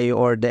AUA,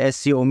 or the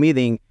SEO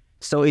meeting.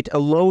 So it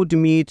allowed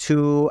me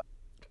to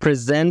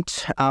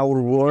present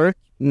our work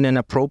in an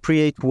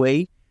appropriate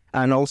way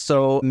and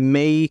also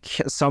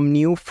make some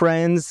new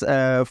friends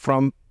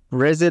from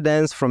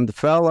residents, from the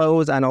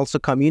fellows, and also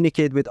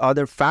communicate with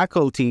other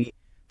faculty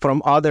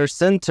from other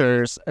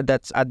centers.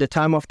 That at the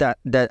time of that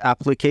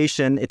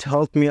application, it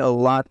helped me a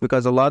lot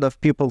because a lot of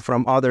people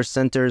from other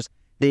centers,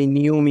 they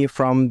knew me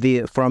from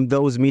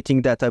those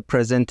meetings that I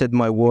presented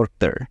my work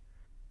there.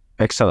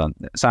 Excellent.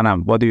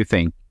 Sanam, what do you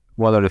think?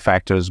 What are the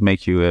factors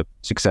make you a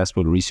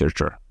successful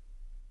researcher?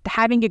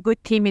 Having a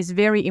good team is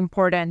very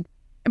important.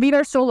 We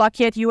were so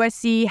lucky at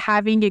USC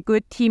having a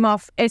good team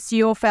of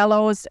SEO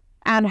fellows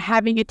and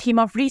having a team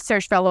of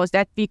research fellows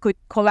that we could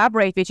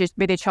collaborate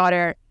with each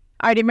other.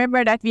 I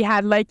remember that we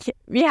have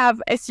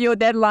SEO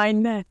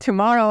deadline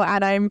tomorrow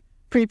and I'm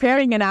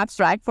preparing an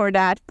abstract for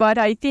that. But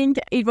I think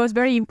it was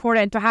very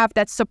important to have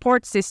that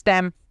support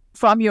system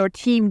from your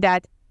team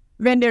that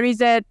when there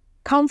is a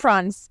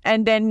conference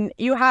and then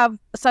you have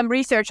some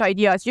research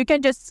ideas, you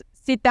can just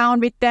sit down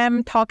with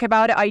them, talk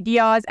about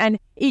ideas, and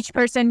each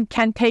person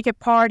can take a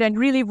part and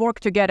really work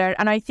together.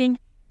 And I think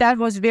that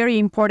was very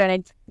important.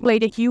 It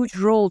played a huge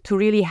role to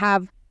really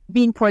have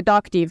being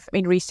productive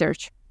in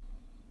research.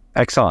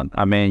 Excellent.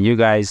 I mean, you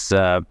guys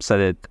said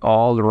it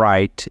all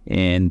right,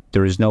 and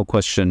there is no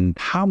question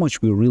how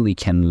much we really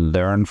can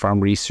learn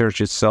from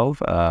research itself.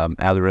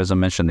 Alireza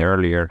mentioned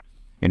earlier,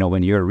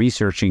 when you're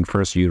researching,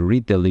 first you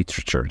read the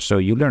literature. So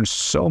you learn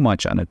so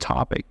much on a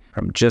topic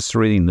from just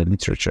reading the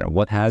literature,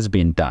 what has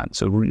been done.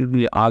 So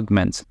really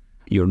augments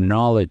your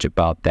knowledge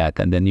about that.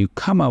 And then you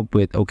come up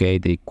with, okay,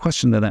 the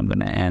question that I'm going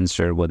to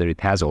answer, whether it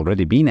has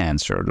already been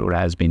answered or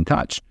has been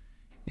touched.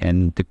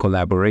 And the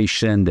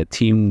collaboration, the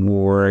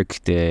teamwork,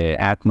 the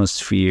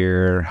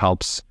atmosphere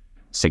helps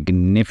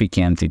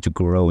significantly to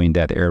grow in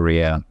that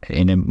area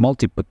in a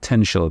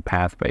multi-potential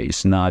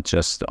pathways, not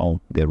just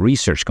all the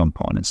research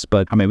components.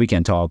 But I mean, we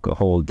can talk a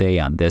whole day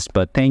on this,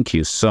 but thank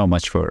you so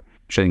much for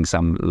shedding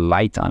some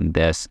light on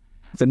this.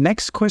 The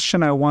next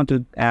question I want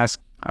to ask,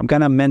 I'm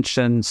going to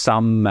mention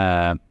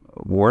some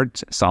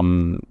words,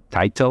 some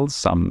titles,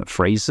 some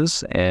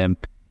phrases, and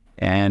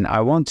I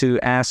want to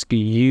ask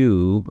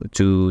you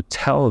to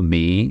tell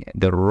me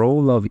the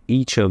role of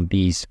each of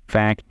these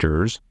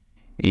factors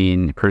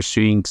in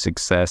pursuing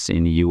success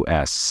in the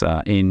U.S.,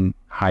 in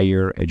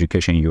higher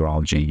education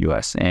urology in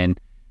U.S. And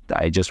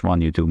I just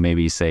want you to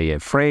maybe say a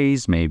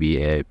phrase,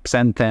 maybe a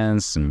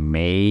sentence,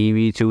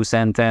 maybe 2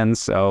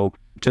 sentences. So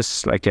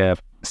just like a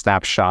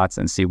snapshots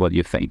and see what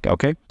you think,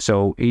 okay?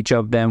 So each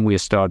of them, we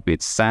start with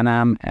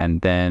Sanam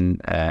and then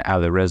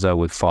Alireza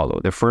will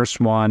follow. The first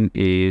one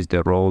is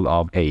the role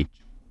of age.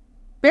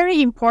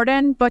 Very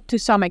important, but to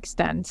some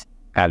extent.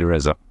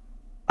 Alireza.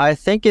 I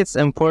think it's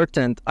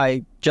important.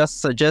 I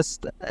just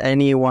suggest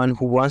anyone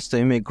who wants to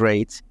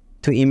immigrate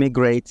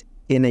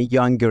in a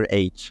younger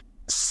age.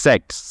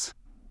 Sex,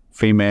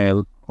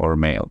 female or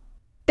male?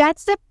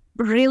 That's a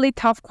really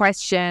tough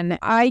question.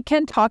 I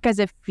can talk as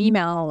a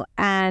female,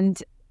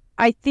 and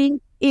I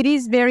think it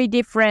is very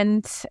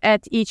different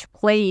at each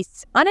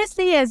place.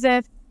 Honestly, as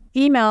a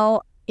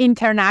female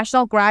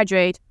international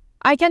graduate,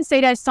 I can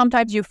say that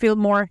sometimes you feel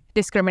more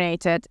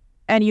discriminated,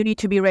 and you need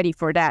to be ready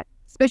for that,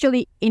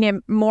 especially in a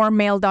more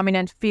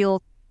male-dominant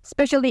field,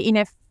 especially in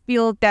a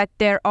field that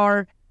there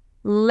are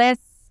less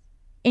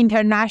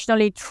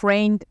internationally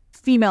trained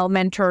female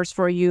mentors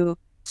for you.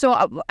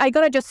 So I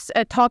gotta just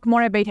talk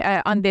more about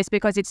on this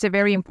because it's a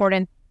very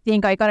important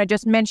thing. I gotta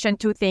just mention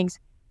 2 things.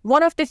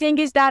 One of the things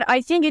is that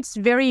I think it's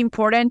very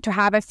important to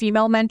have a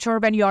female mentor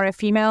when you are a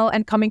female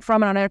and coming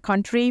from another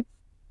country.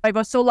 I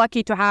was so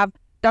lucky to have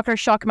Dr.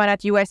 Shachman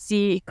at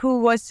USC, who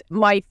was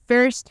my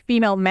first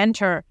female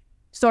mentor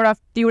sort of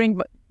during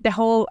the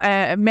whole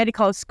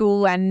medical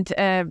school and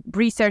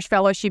research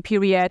fellowship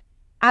period.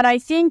 And I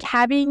think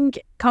having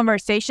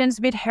conversations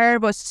with her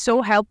was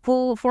so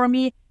helpful for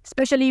me,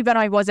 especially when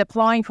I was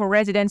applying for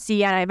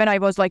residency and when I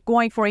was like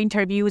going for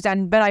interviews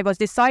and when I was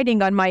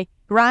deciding on my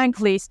rank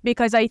list,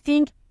 because I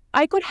think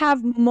I could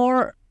have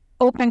more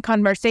open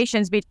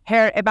conversations with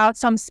her about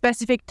some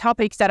specific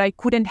topics that I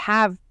couldn't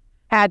have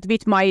had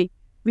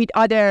with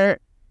other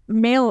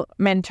male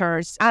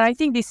mentors. And I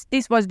think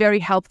this was very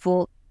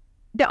helpful.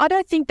 The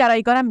other thing that I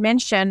gotta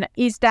mention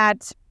is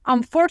that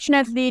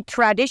unfortunately,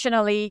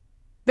 traditionally,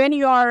 when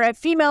you are a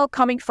female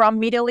coming from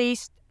Middle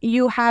East,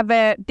 you have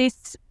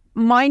this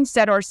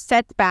mindset or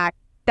setback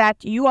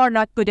that you are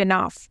not good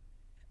enough,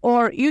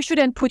 or you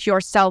shouldn't put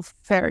yourself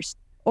first,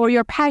 or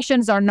your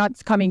passions are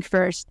not coming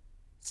first.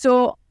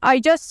 So I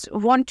just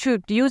want to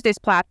use this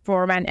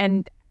platform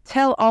and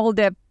tell all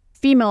the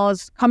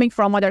females coming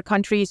from other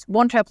countries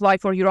want to apply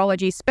for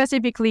urology,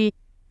 specifically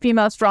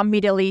females from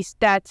Middle East,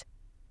 that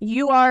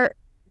you are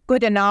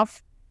good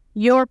enough.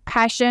 Your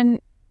passion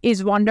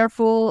is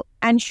wonderful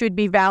and should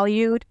be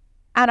valued.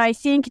 And I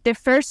think the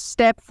first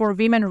step for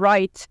women's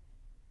rights,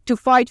 to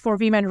fight for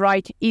women's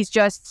rights, is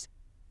just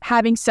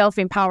having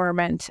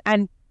self-empowerment.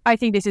 And I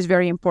think this is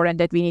very important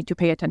that we need to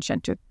pay attention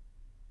to.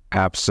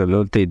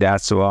 Absolutely.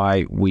 That's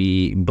why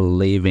we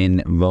believe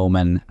in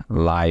women,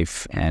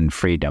 life, and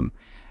freedom.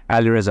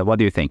 Alireza, what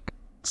do you think?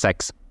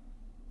 Sex?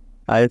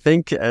 I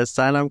think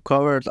Sanam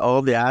covered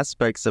all the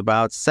aspects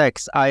about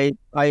sex. I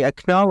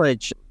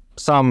acknowledge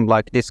some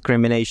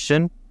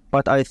discrimination,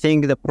 but I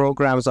think the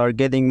programs are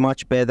getting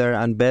much better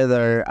and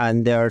better,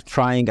 and they're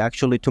trying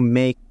actually to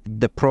make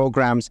the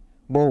programs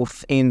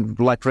both in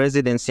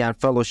residency and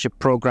fellowship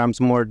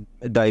programs more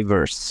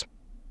diverse.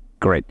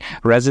 Great.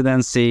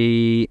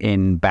 Residency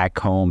in back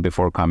home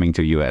before coming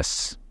to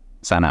US.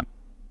 Sanam?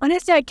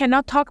 Honestly, I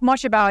cannot talk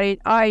much about it.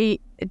 I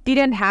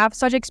didn't have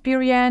such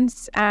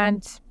experience,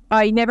 and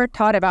I never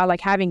thought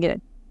about having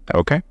it.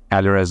 Okay.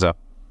 Alireza?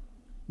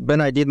 When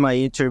I did my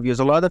interviews,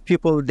 a lot of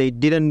people, they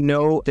didn't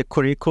know the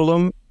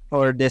curriculum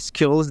or the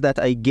skills that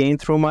I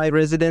gained through my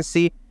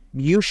residency.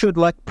 You should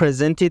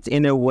present it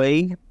in a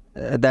way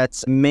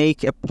that's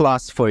make a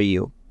plus for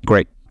you.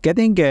 Great.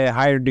 Getting a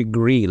higher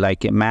degree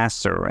like a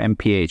master or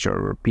MPH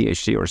or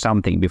PhD or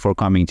something before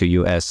coming to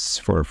US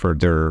for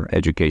further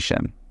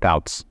education.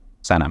 Thoughts?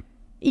 Sanam?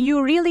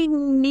 You really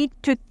need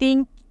to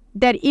think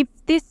that if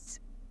this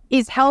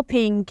is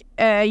helping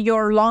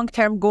your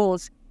long-term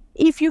goals,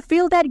 if you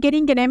feel that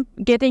getting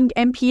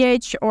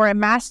MPH or a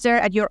master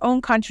at your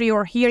own country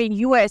or here in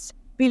US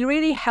will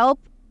really help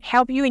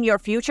you in your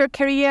future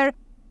career,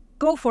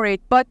 go for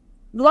it. But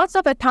lots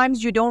of the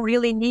times you don't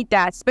really need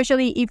that,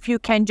 especially if you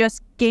can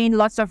just gain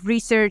lots of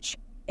research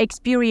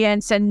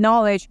experience and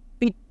knowledge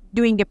with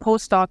doing a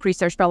postdoc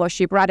research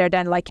fellowship rather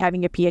than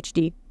having a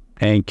PhD.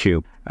 Thank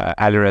you.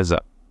 Alireza?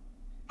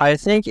 I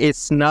think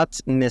it's not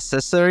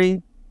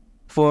necessary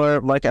for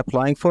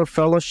applying for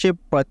fellowship,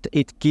 but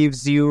it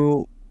gives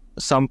you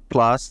some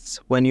plus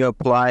when you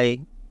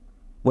apply,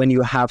 when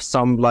you have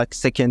some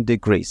second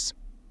degrees.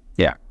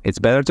 Yeah, it's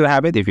better to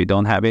have it. If you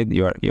don't have it,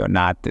 you're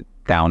not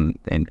down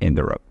in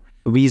the road.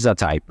 Visa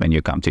type when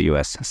you come to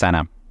US.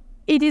 Sanam?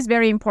 It is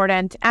very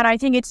important, and I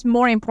think it's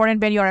more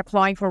important when you're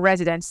applying for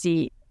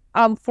residency.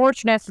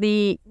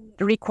 Unfortunately,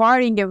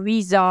 requiring a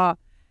visa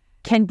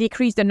can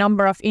decrease the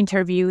number of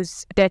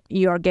interviews that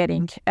you're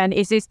getting. And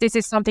this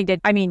is something that,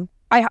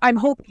 I'm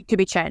hoping to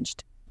be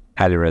changed.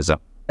 Alireza?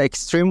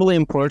 Extremely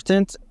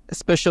important,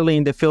 especially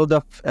in the field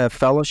of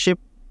fellowship.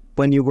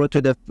 When you go to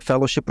the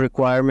fellowship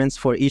requirements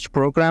for each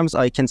programs,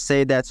 I can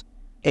say that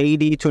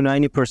 80 to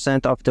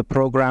 90% of the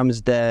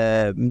programs,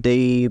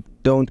 they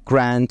don't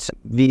grant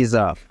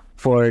visa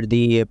for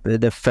the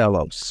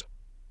fellows.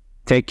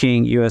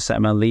 Taking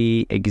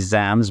USMLE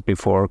exams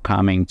before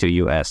coming to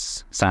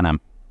US. Sanam?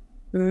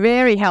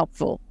 Very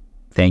helpful.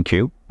 Thank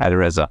you.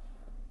 Alireza?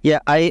 Yeah,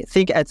 I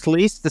think at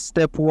least the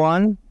step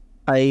one,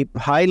 I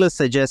highly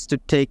suggest to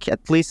take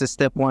at least a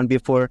step one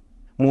before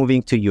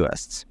moving to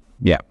US.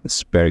 Yeah,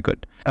 it's very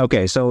good.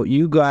 Okay, so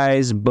you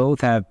guys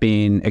both have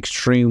been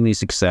extremely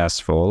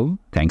successful,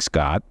 thanks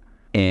God.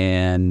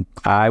 And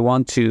I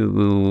want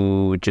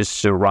to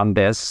just run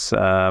this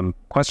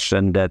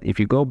question that if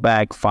you go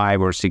back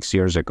 5 or 6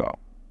 years ago,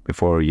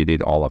 before you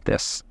did all of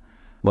this,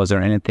 was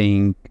there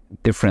anything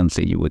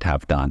differently you would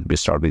have done? We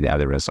start with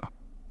Alireza.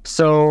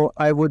 So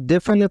I would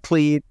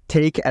definitely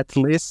take at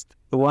least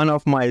one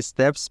of my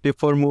steps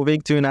before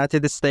moving to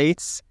United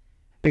States,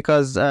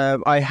 because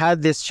I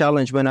had this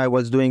challenge when I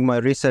was doing my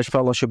research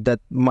fellowship that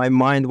my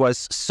mind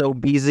was so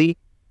busy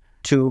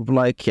to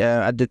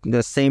at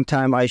the same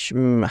time I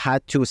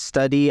had to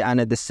study,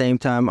 and at the same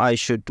time I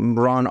should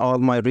run all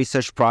my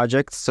research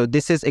projects. So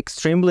this is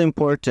extremely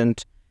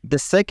important. The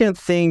second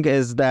thing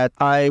is that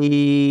I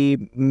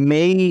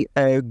may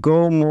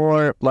go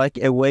more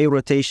away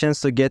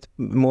rotations to get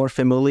more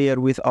familiar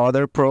with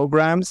other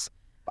programs.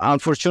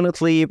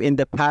 Unfortunately, in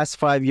the past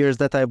 5 years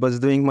that I was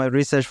doing my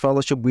research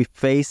fellowship, we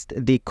faced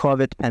the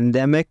COVID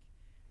pandemic,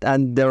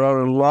 and there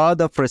are a lot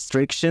of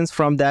restrictions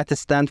from that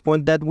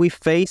standpoint that we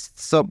faced.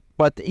 So,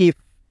 but if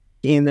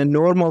in a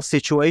normal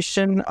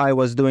situation, I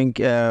was doing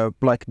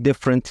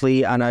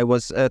differently, and I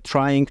was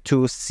trying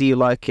to see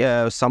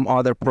some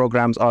other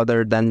programs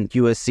other than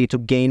USC to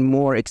gain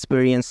more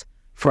experience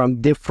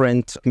from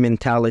different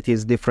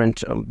mentalities,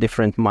 different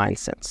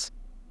mindsets.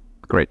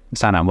 Great.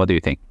 Sanam, what do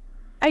you think?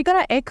 I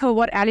gotta echo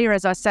what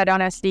Alireza said,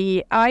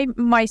 honestly. I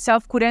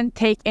myself couldn't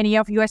take any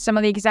of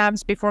USMLE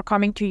exams before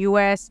coming to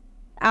US.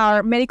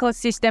 Our medical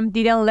system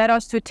didn't let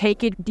us to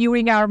take it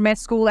during our med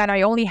school, and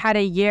I only had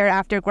a year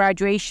after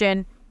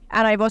graduation.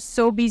 And I was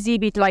so busy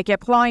with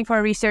applying for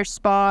a research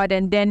spot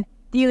and then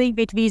dealing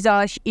with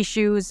visa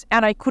issues,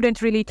 and I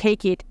couldn't really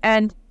take it.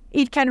 And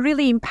it can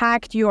really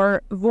impact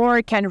your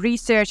work and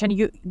research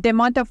and the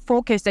amount of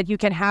focus that you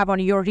can have on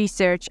your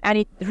research. And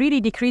it really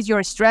decreases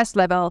your stress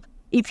level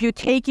if you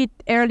take it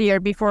earlier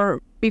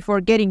before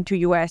getting to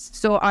US.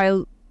 So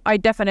I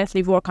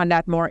definitely work on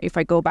that more if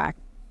I go back.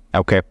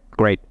 Okay,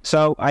 great.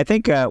 So I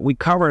think we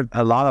covered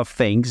a lot of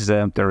things.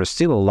 There are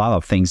still a lot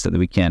of things that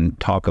we can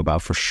talk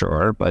about for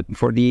sure. But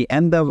for the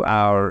end of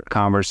our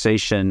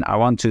conversation, I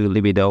want to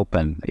leave it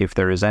open. If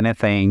there is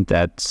anything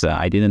that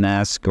I didn't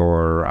ask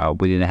or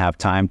we didn't have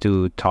time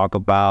to talk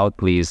about,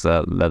 please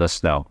let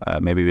us know.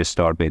 Maybe we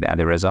start with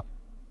Alireza.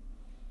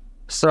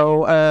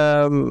 So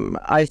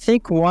I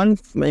think one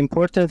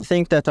important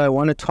thing that I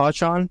want to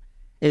touch on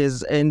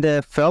is in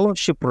the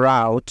fellowship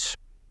route,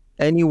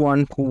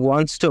 anyone who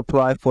wants to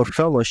apply for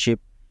fellowship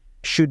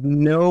should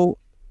know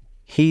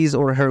his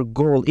or her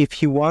goal. If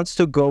he wants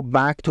to go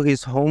back to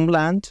his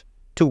homeland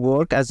to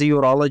work as a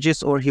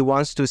urologist, or he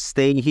wants to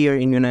stay here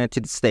in the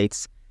United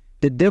States.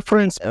 The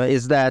difference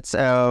is that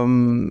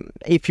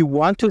if you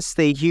want to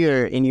stay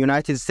here in the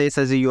United States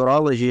as a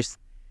urologist,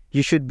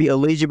 you should be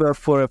eligible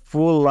for a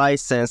full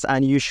license,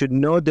 and you should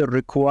know the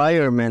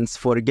requirements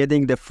for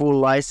getting the full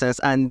license.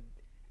 And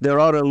there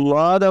are a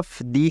lot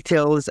of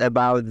details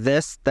about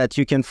this that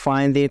you can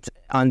find it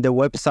on the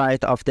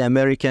website of the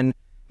American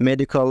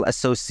Medical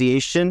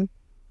Association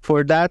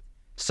for that.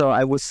 So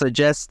I would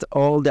suggest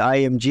all the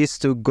IMGs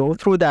to go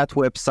through that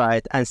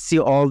website and see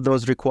all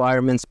those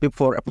requirements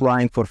before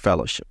applying for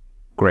fellowship.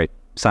 Great.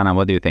 Sanam,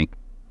 what do you think?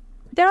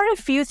 There are a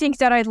few things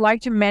that I'd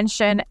like to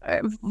mention.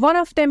 One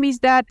of them is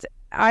that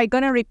I'm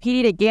going to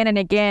repeat it again and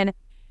again.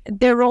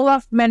 The role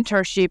of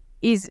mentorship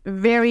is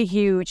very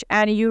huge,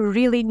 and you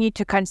really need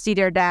to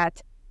consider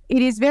that.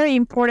 It is very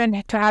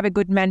important to have a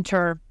good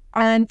mentor.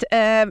 And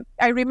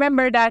I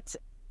remember that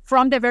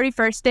from the very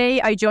first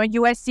day I joined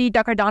USC,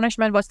 Dr.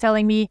 Danishman was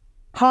telling me,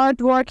 hard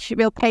work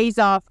will pays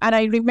off. And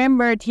I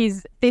remembered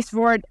this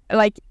word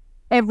like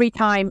every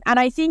time. And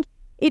I think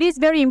it is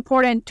very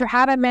important to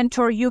have a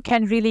mentor you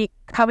can really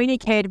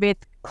communicate with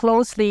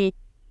closely.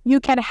 You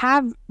can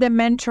have the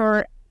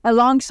mentor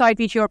alongside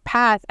with your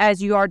path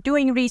as you are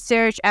doing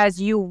research,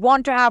 as you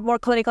want to have more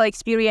clinical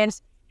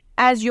experience,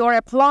 as you're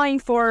applying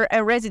for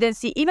a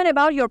residency, even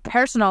about your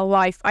personal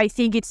life. I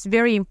think it's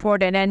very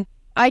important. And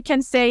I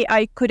can say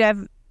I could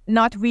have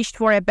not wished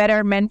for a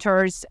better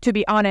mentors, to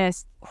be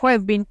honest, who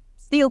have been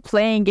still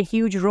playing a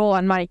huge role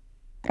on my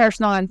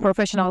personal and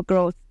professional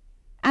growth.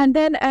 And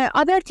then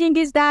other thing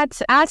is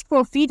that ask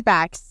for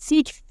feedback,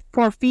 seek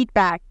for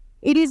feedback.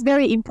 It is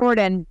very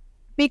important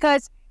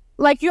because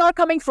like you are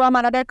coming from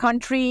another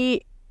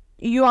country,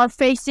 you are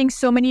facing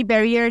so many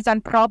barriers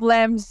and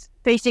problems,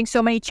 facing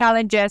so many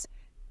challenges,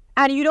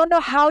 and you don't know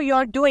how you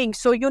are doing.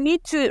 So you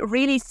need to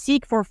really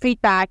seek for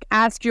feedback.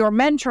 Ask your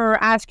mentor,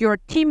 ask your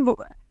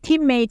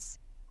teammates,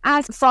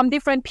 ask from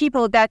different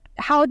people that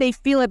how they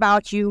feel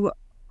about you,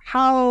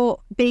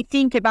 how they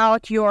think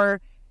about your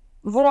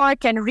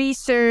work and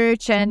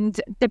research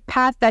and the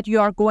path that you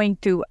are going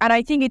to. And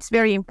I think it's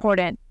very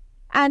important.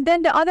 And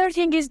then the other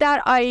thing is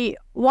that I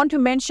want to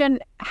mention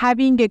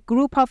having a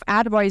group of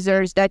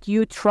advisors that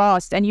you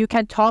trust and you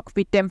can talk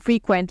with them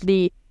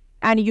frequently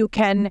and you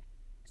can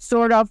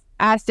sort of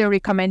ask their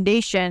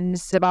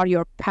recommendations about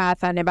your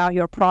path and about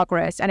your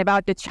progress and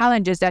about the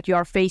challenges that you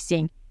are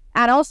facing.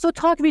 And also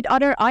talk with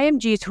other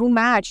IMGs who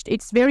matched.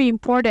 It's very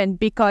important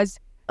because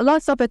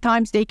lots of the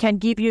times they can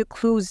give you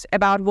clues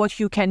about what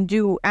you can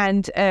do.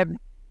 And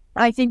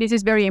I think this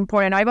is very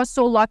important. I was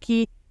so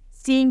lucky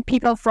seeing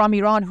people from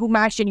Iran who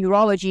matched in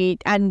urology,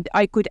 and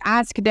I could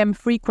ask them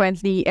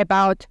frequently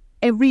about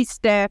every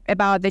step,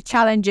 about the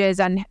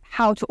challenges and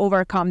how to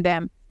overcome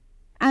them.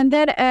 And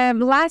then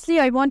lastly,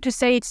 I want to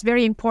say it's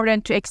very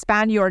important to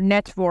expand your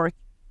network.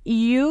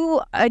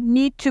 You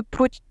need to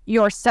put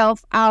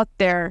yourself out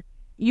there.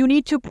 You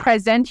need to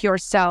present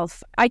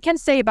yourself. I can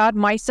say about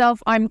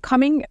myself, I'm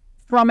coming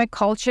from a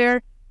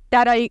culture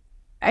that I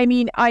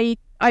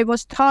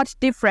was taught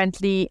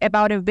differently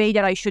about a way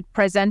that I should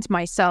present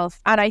myself.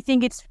 And I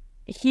think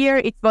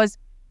it was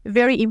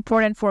very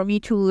important for me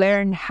to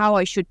learn how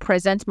I should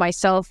present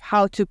myself,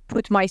 how to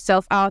put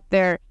myself out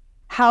there,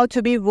 how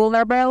to be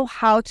vulnerable,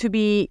 how to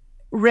be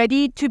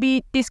ready to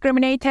be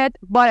discriminated,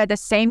 but at the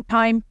same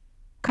time,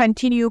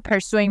 continue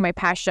pursuing my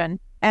passion.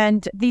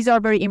 And these are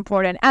very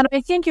important. And I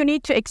think you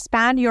need to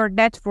expand your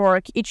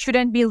network. It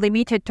shouldn't be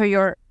limited to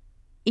your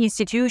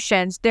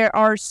institutions. There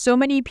are so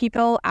many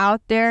people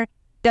out there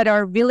that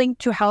are willing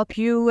to help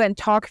you and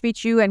talk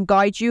with you and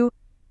guide you.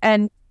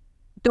 And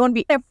don't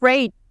be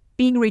afraid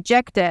being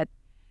rejected.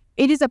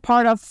 It is a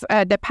part of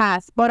the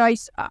path. But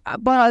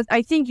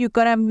I think you're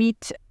going to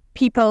meet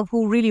people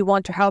who really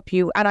want to help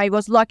you. And I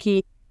was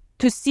lucky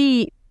to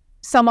see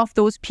some of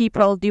those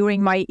people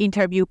during my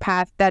interview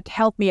path that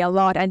helped me a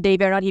lot. And they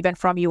were not even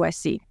from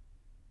USC.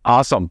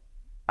 Awesome.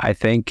 I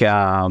think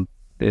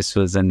this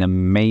was an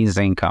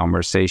amazing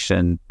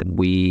conversation.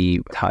 We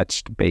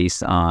touched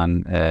base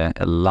on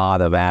a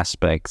lot of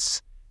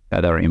aspects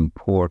that are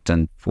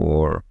important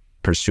for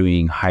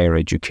pursuing higher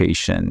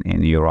education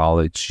in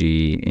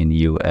urology in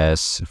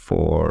US,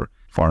 for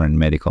foreign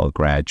medical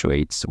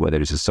graduates, whether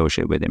it's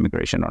associated with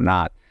immigration or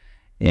not.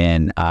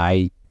 And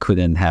I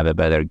couldn't have a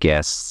better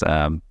guest.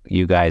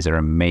 You guys are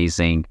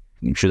amazing.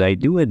 Should I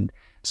do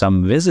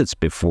some visits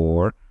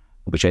before,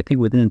 which I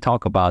think we didn't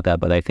talk about that,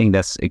 but I think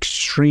that's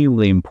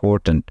extremely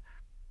important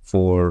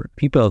for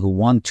people who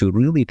want to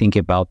really think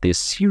about this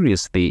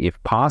seriously,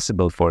 if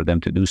possible, for them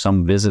to do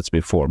some visits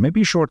before,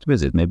 maybe a short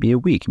visit, maybe a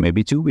week,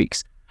 maybe 2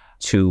 weeks,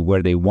 to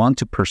where they want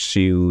to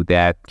pursue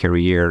that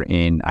career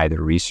in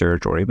either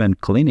research or even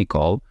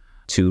clinical,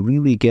 to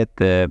really get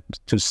to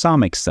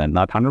some extent,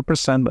 not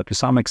 100%, but to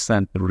some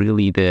extent,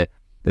 really the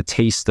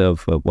taste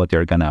of what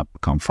they're going to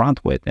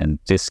confront with. And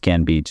this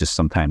can be just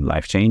sometimes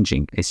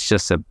life-changing. It's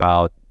just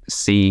about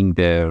seeing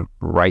the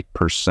right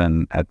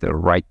person at the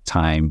right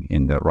time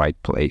in the right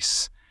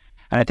place.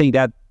 And I think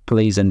that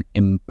plays an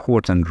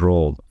important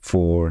role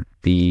for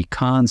the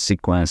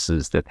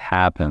consequences that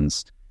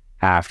happens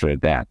after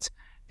that.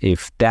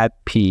 If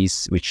that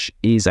piece, which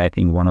is, I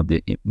think, one of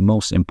the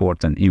most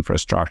important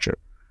infrastructure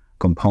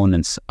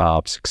components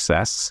of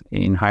success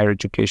in higher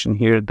education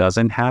here,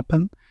 doesn't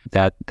happen,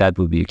 that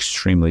will be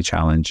extremely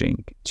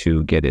challenging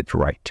to get it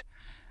right.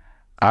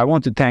 I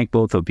want to thank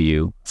both of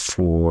you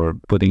for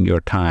putting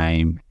your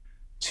time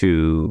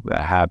to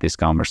have this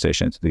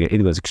conversation.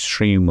 It was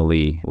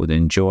would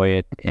enjoy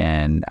it.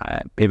 And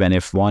even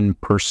if one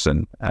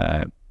person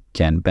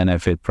can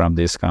benefit from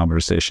this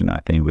conversation, I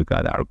think we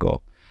got our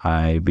goal.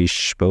 I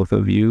wish both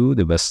of you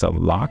the best of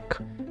luck,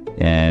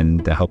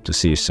 and I hope to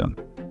see you soon.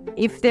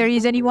 If there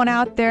is anyone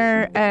out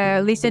there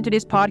listening to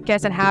this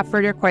podcast and have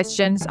further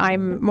questions,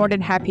 I'm more than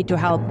happy to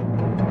help.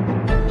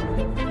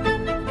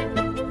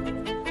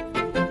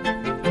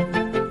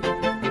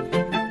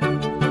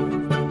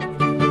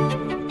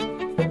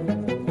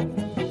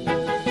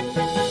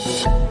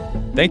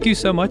 Thank you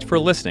so much for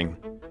listening.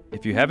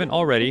 If you haven't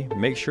already,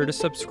 make sure to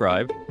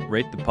subscribe,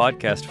 rate the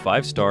podcast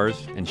 5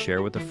 stars, and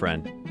share with a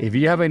friend. If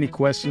you have any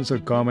questions or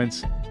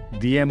comments,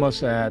 DM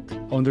us at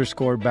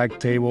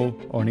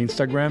 _backtable on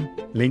Instagram,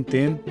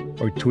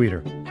 LinkedIn, or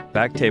Twitter.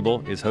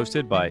 Backtable is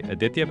hosted by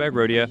Aditya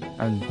Bagrodia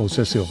and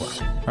Jose Silva.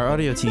 Our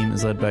audio team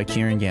is led by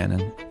Kieran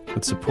Gannon,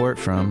 with support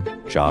from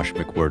Josh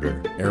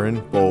McWhirter, Aaron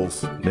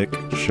Bowles, Nick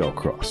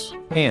Shellcross,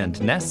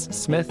 and Ness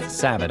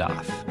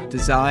Smith-Savadoff.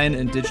 Design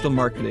and digital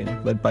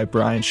marketing led by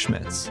Brian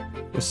Schmitz,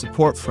 with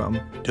support from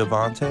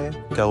Devante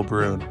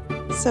Delbrun.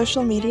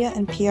 Social media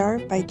and PR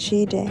by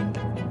Chi Ding.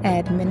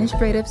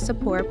 Administrative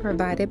support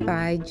provided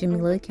by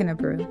Jamila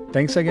Kennebrew.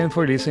 Thanks again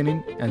for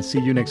listening, and see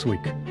you next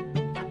week.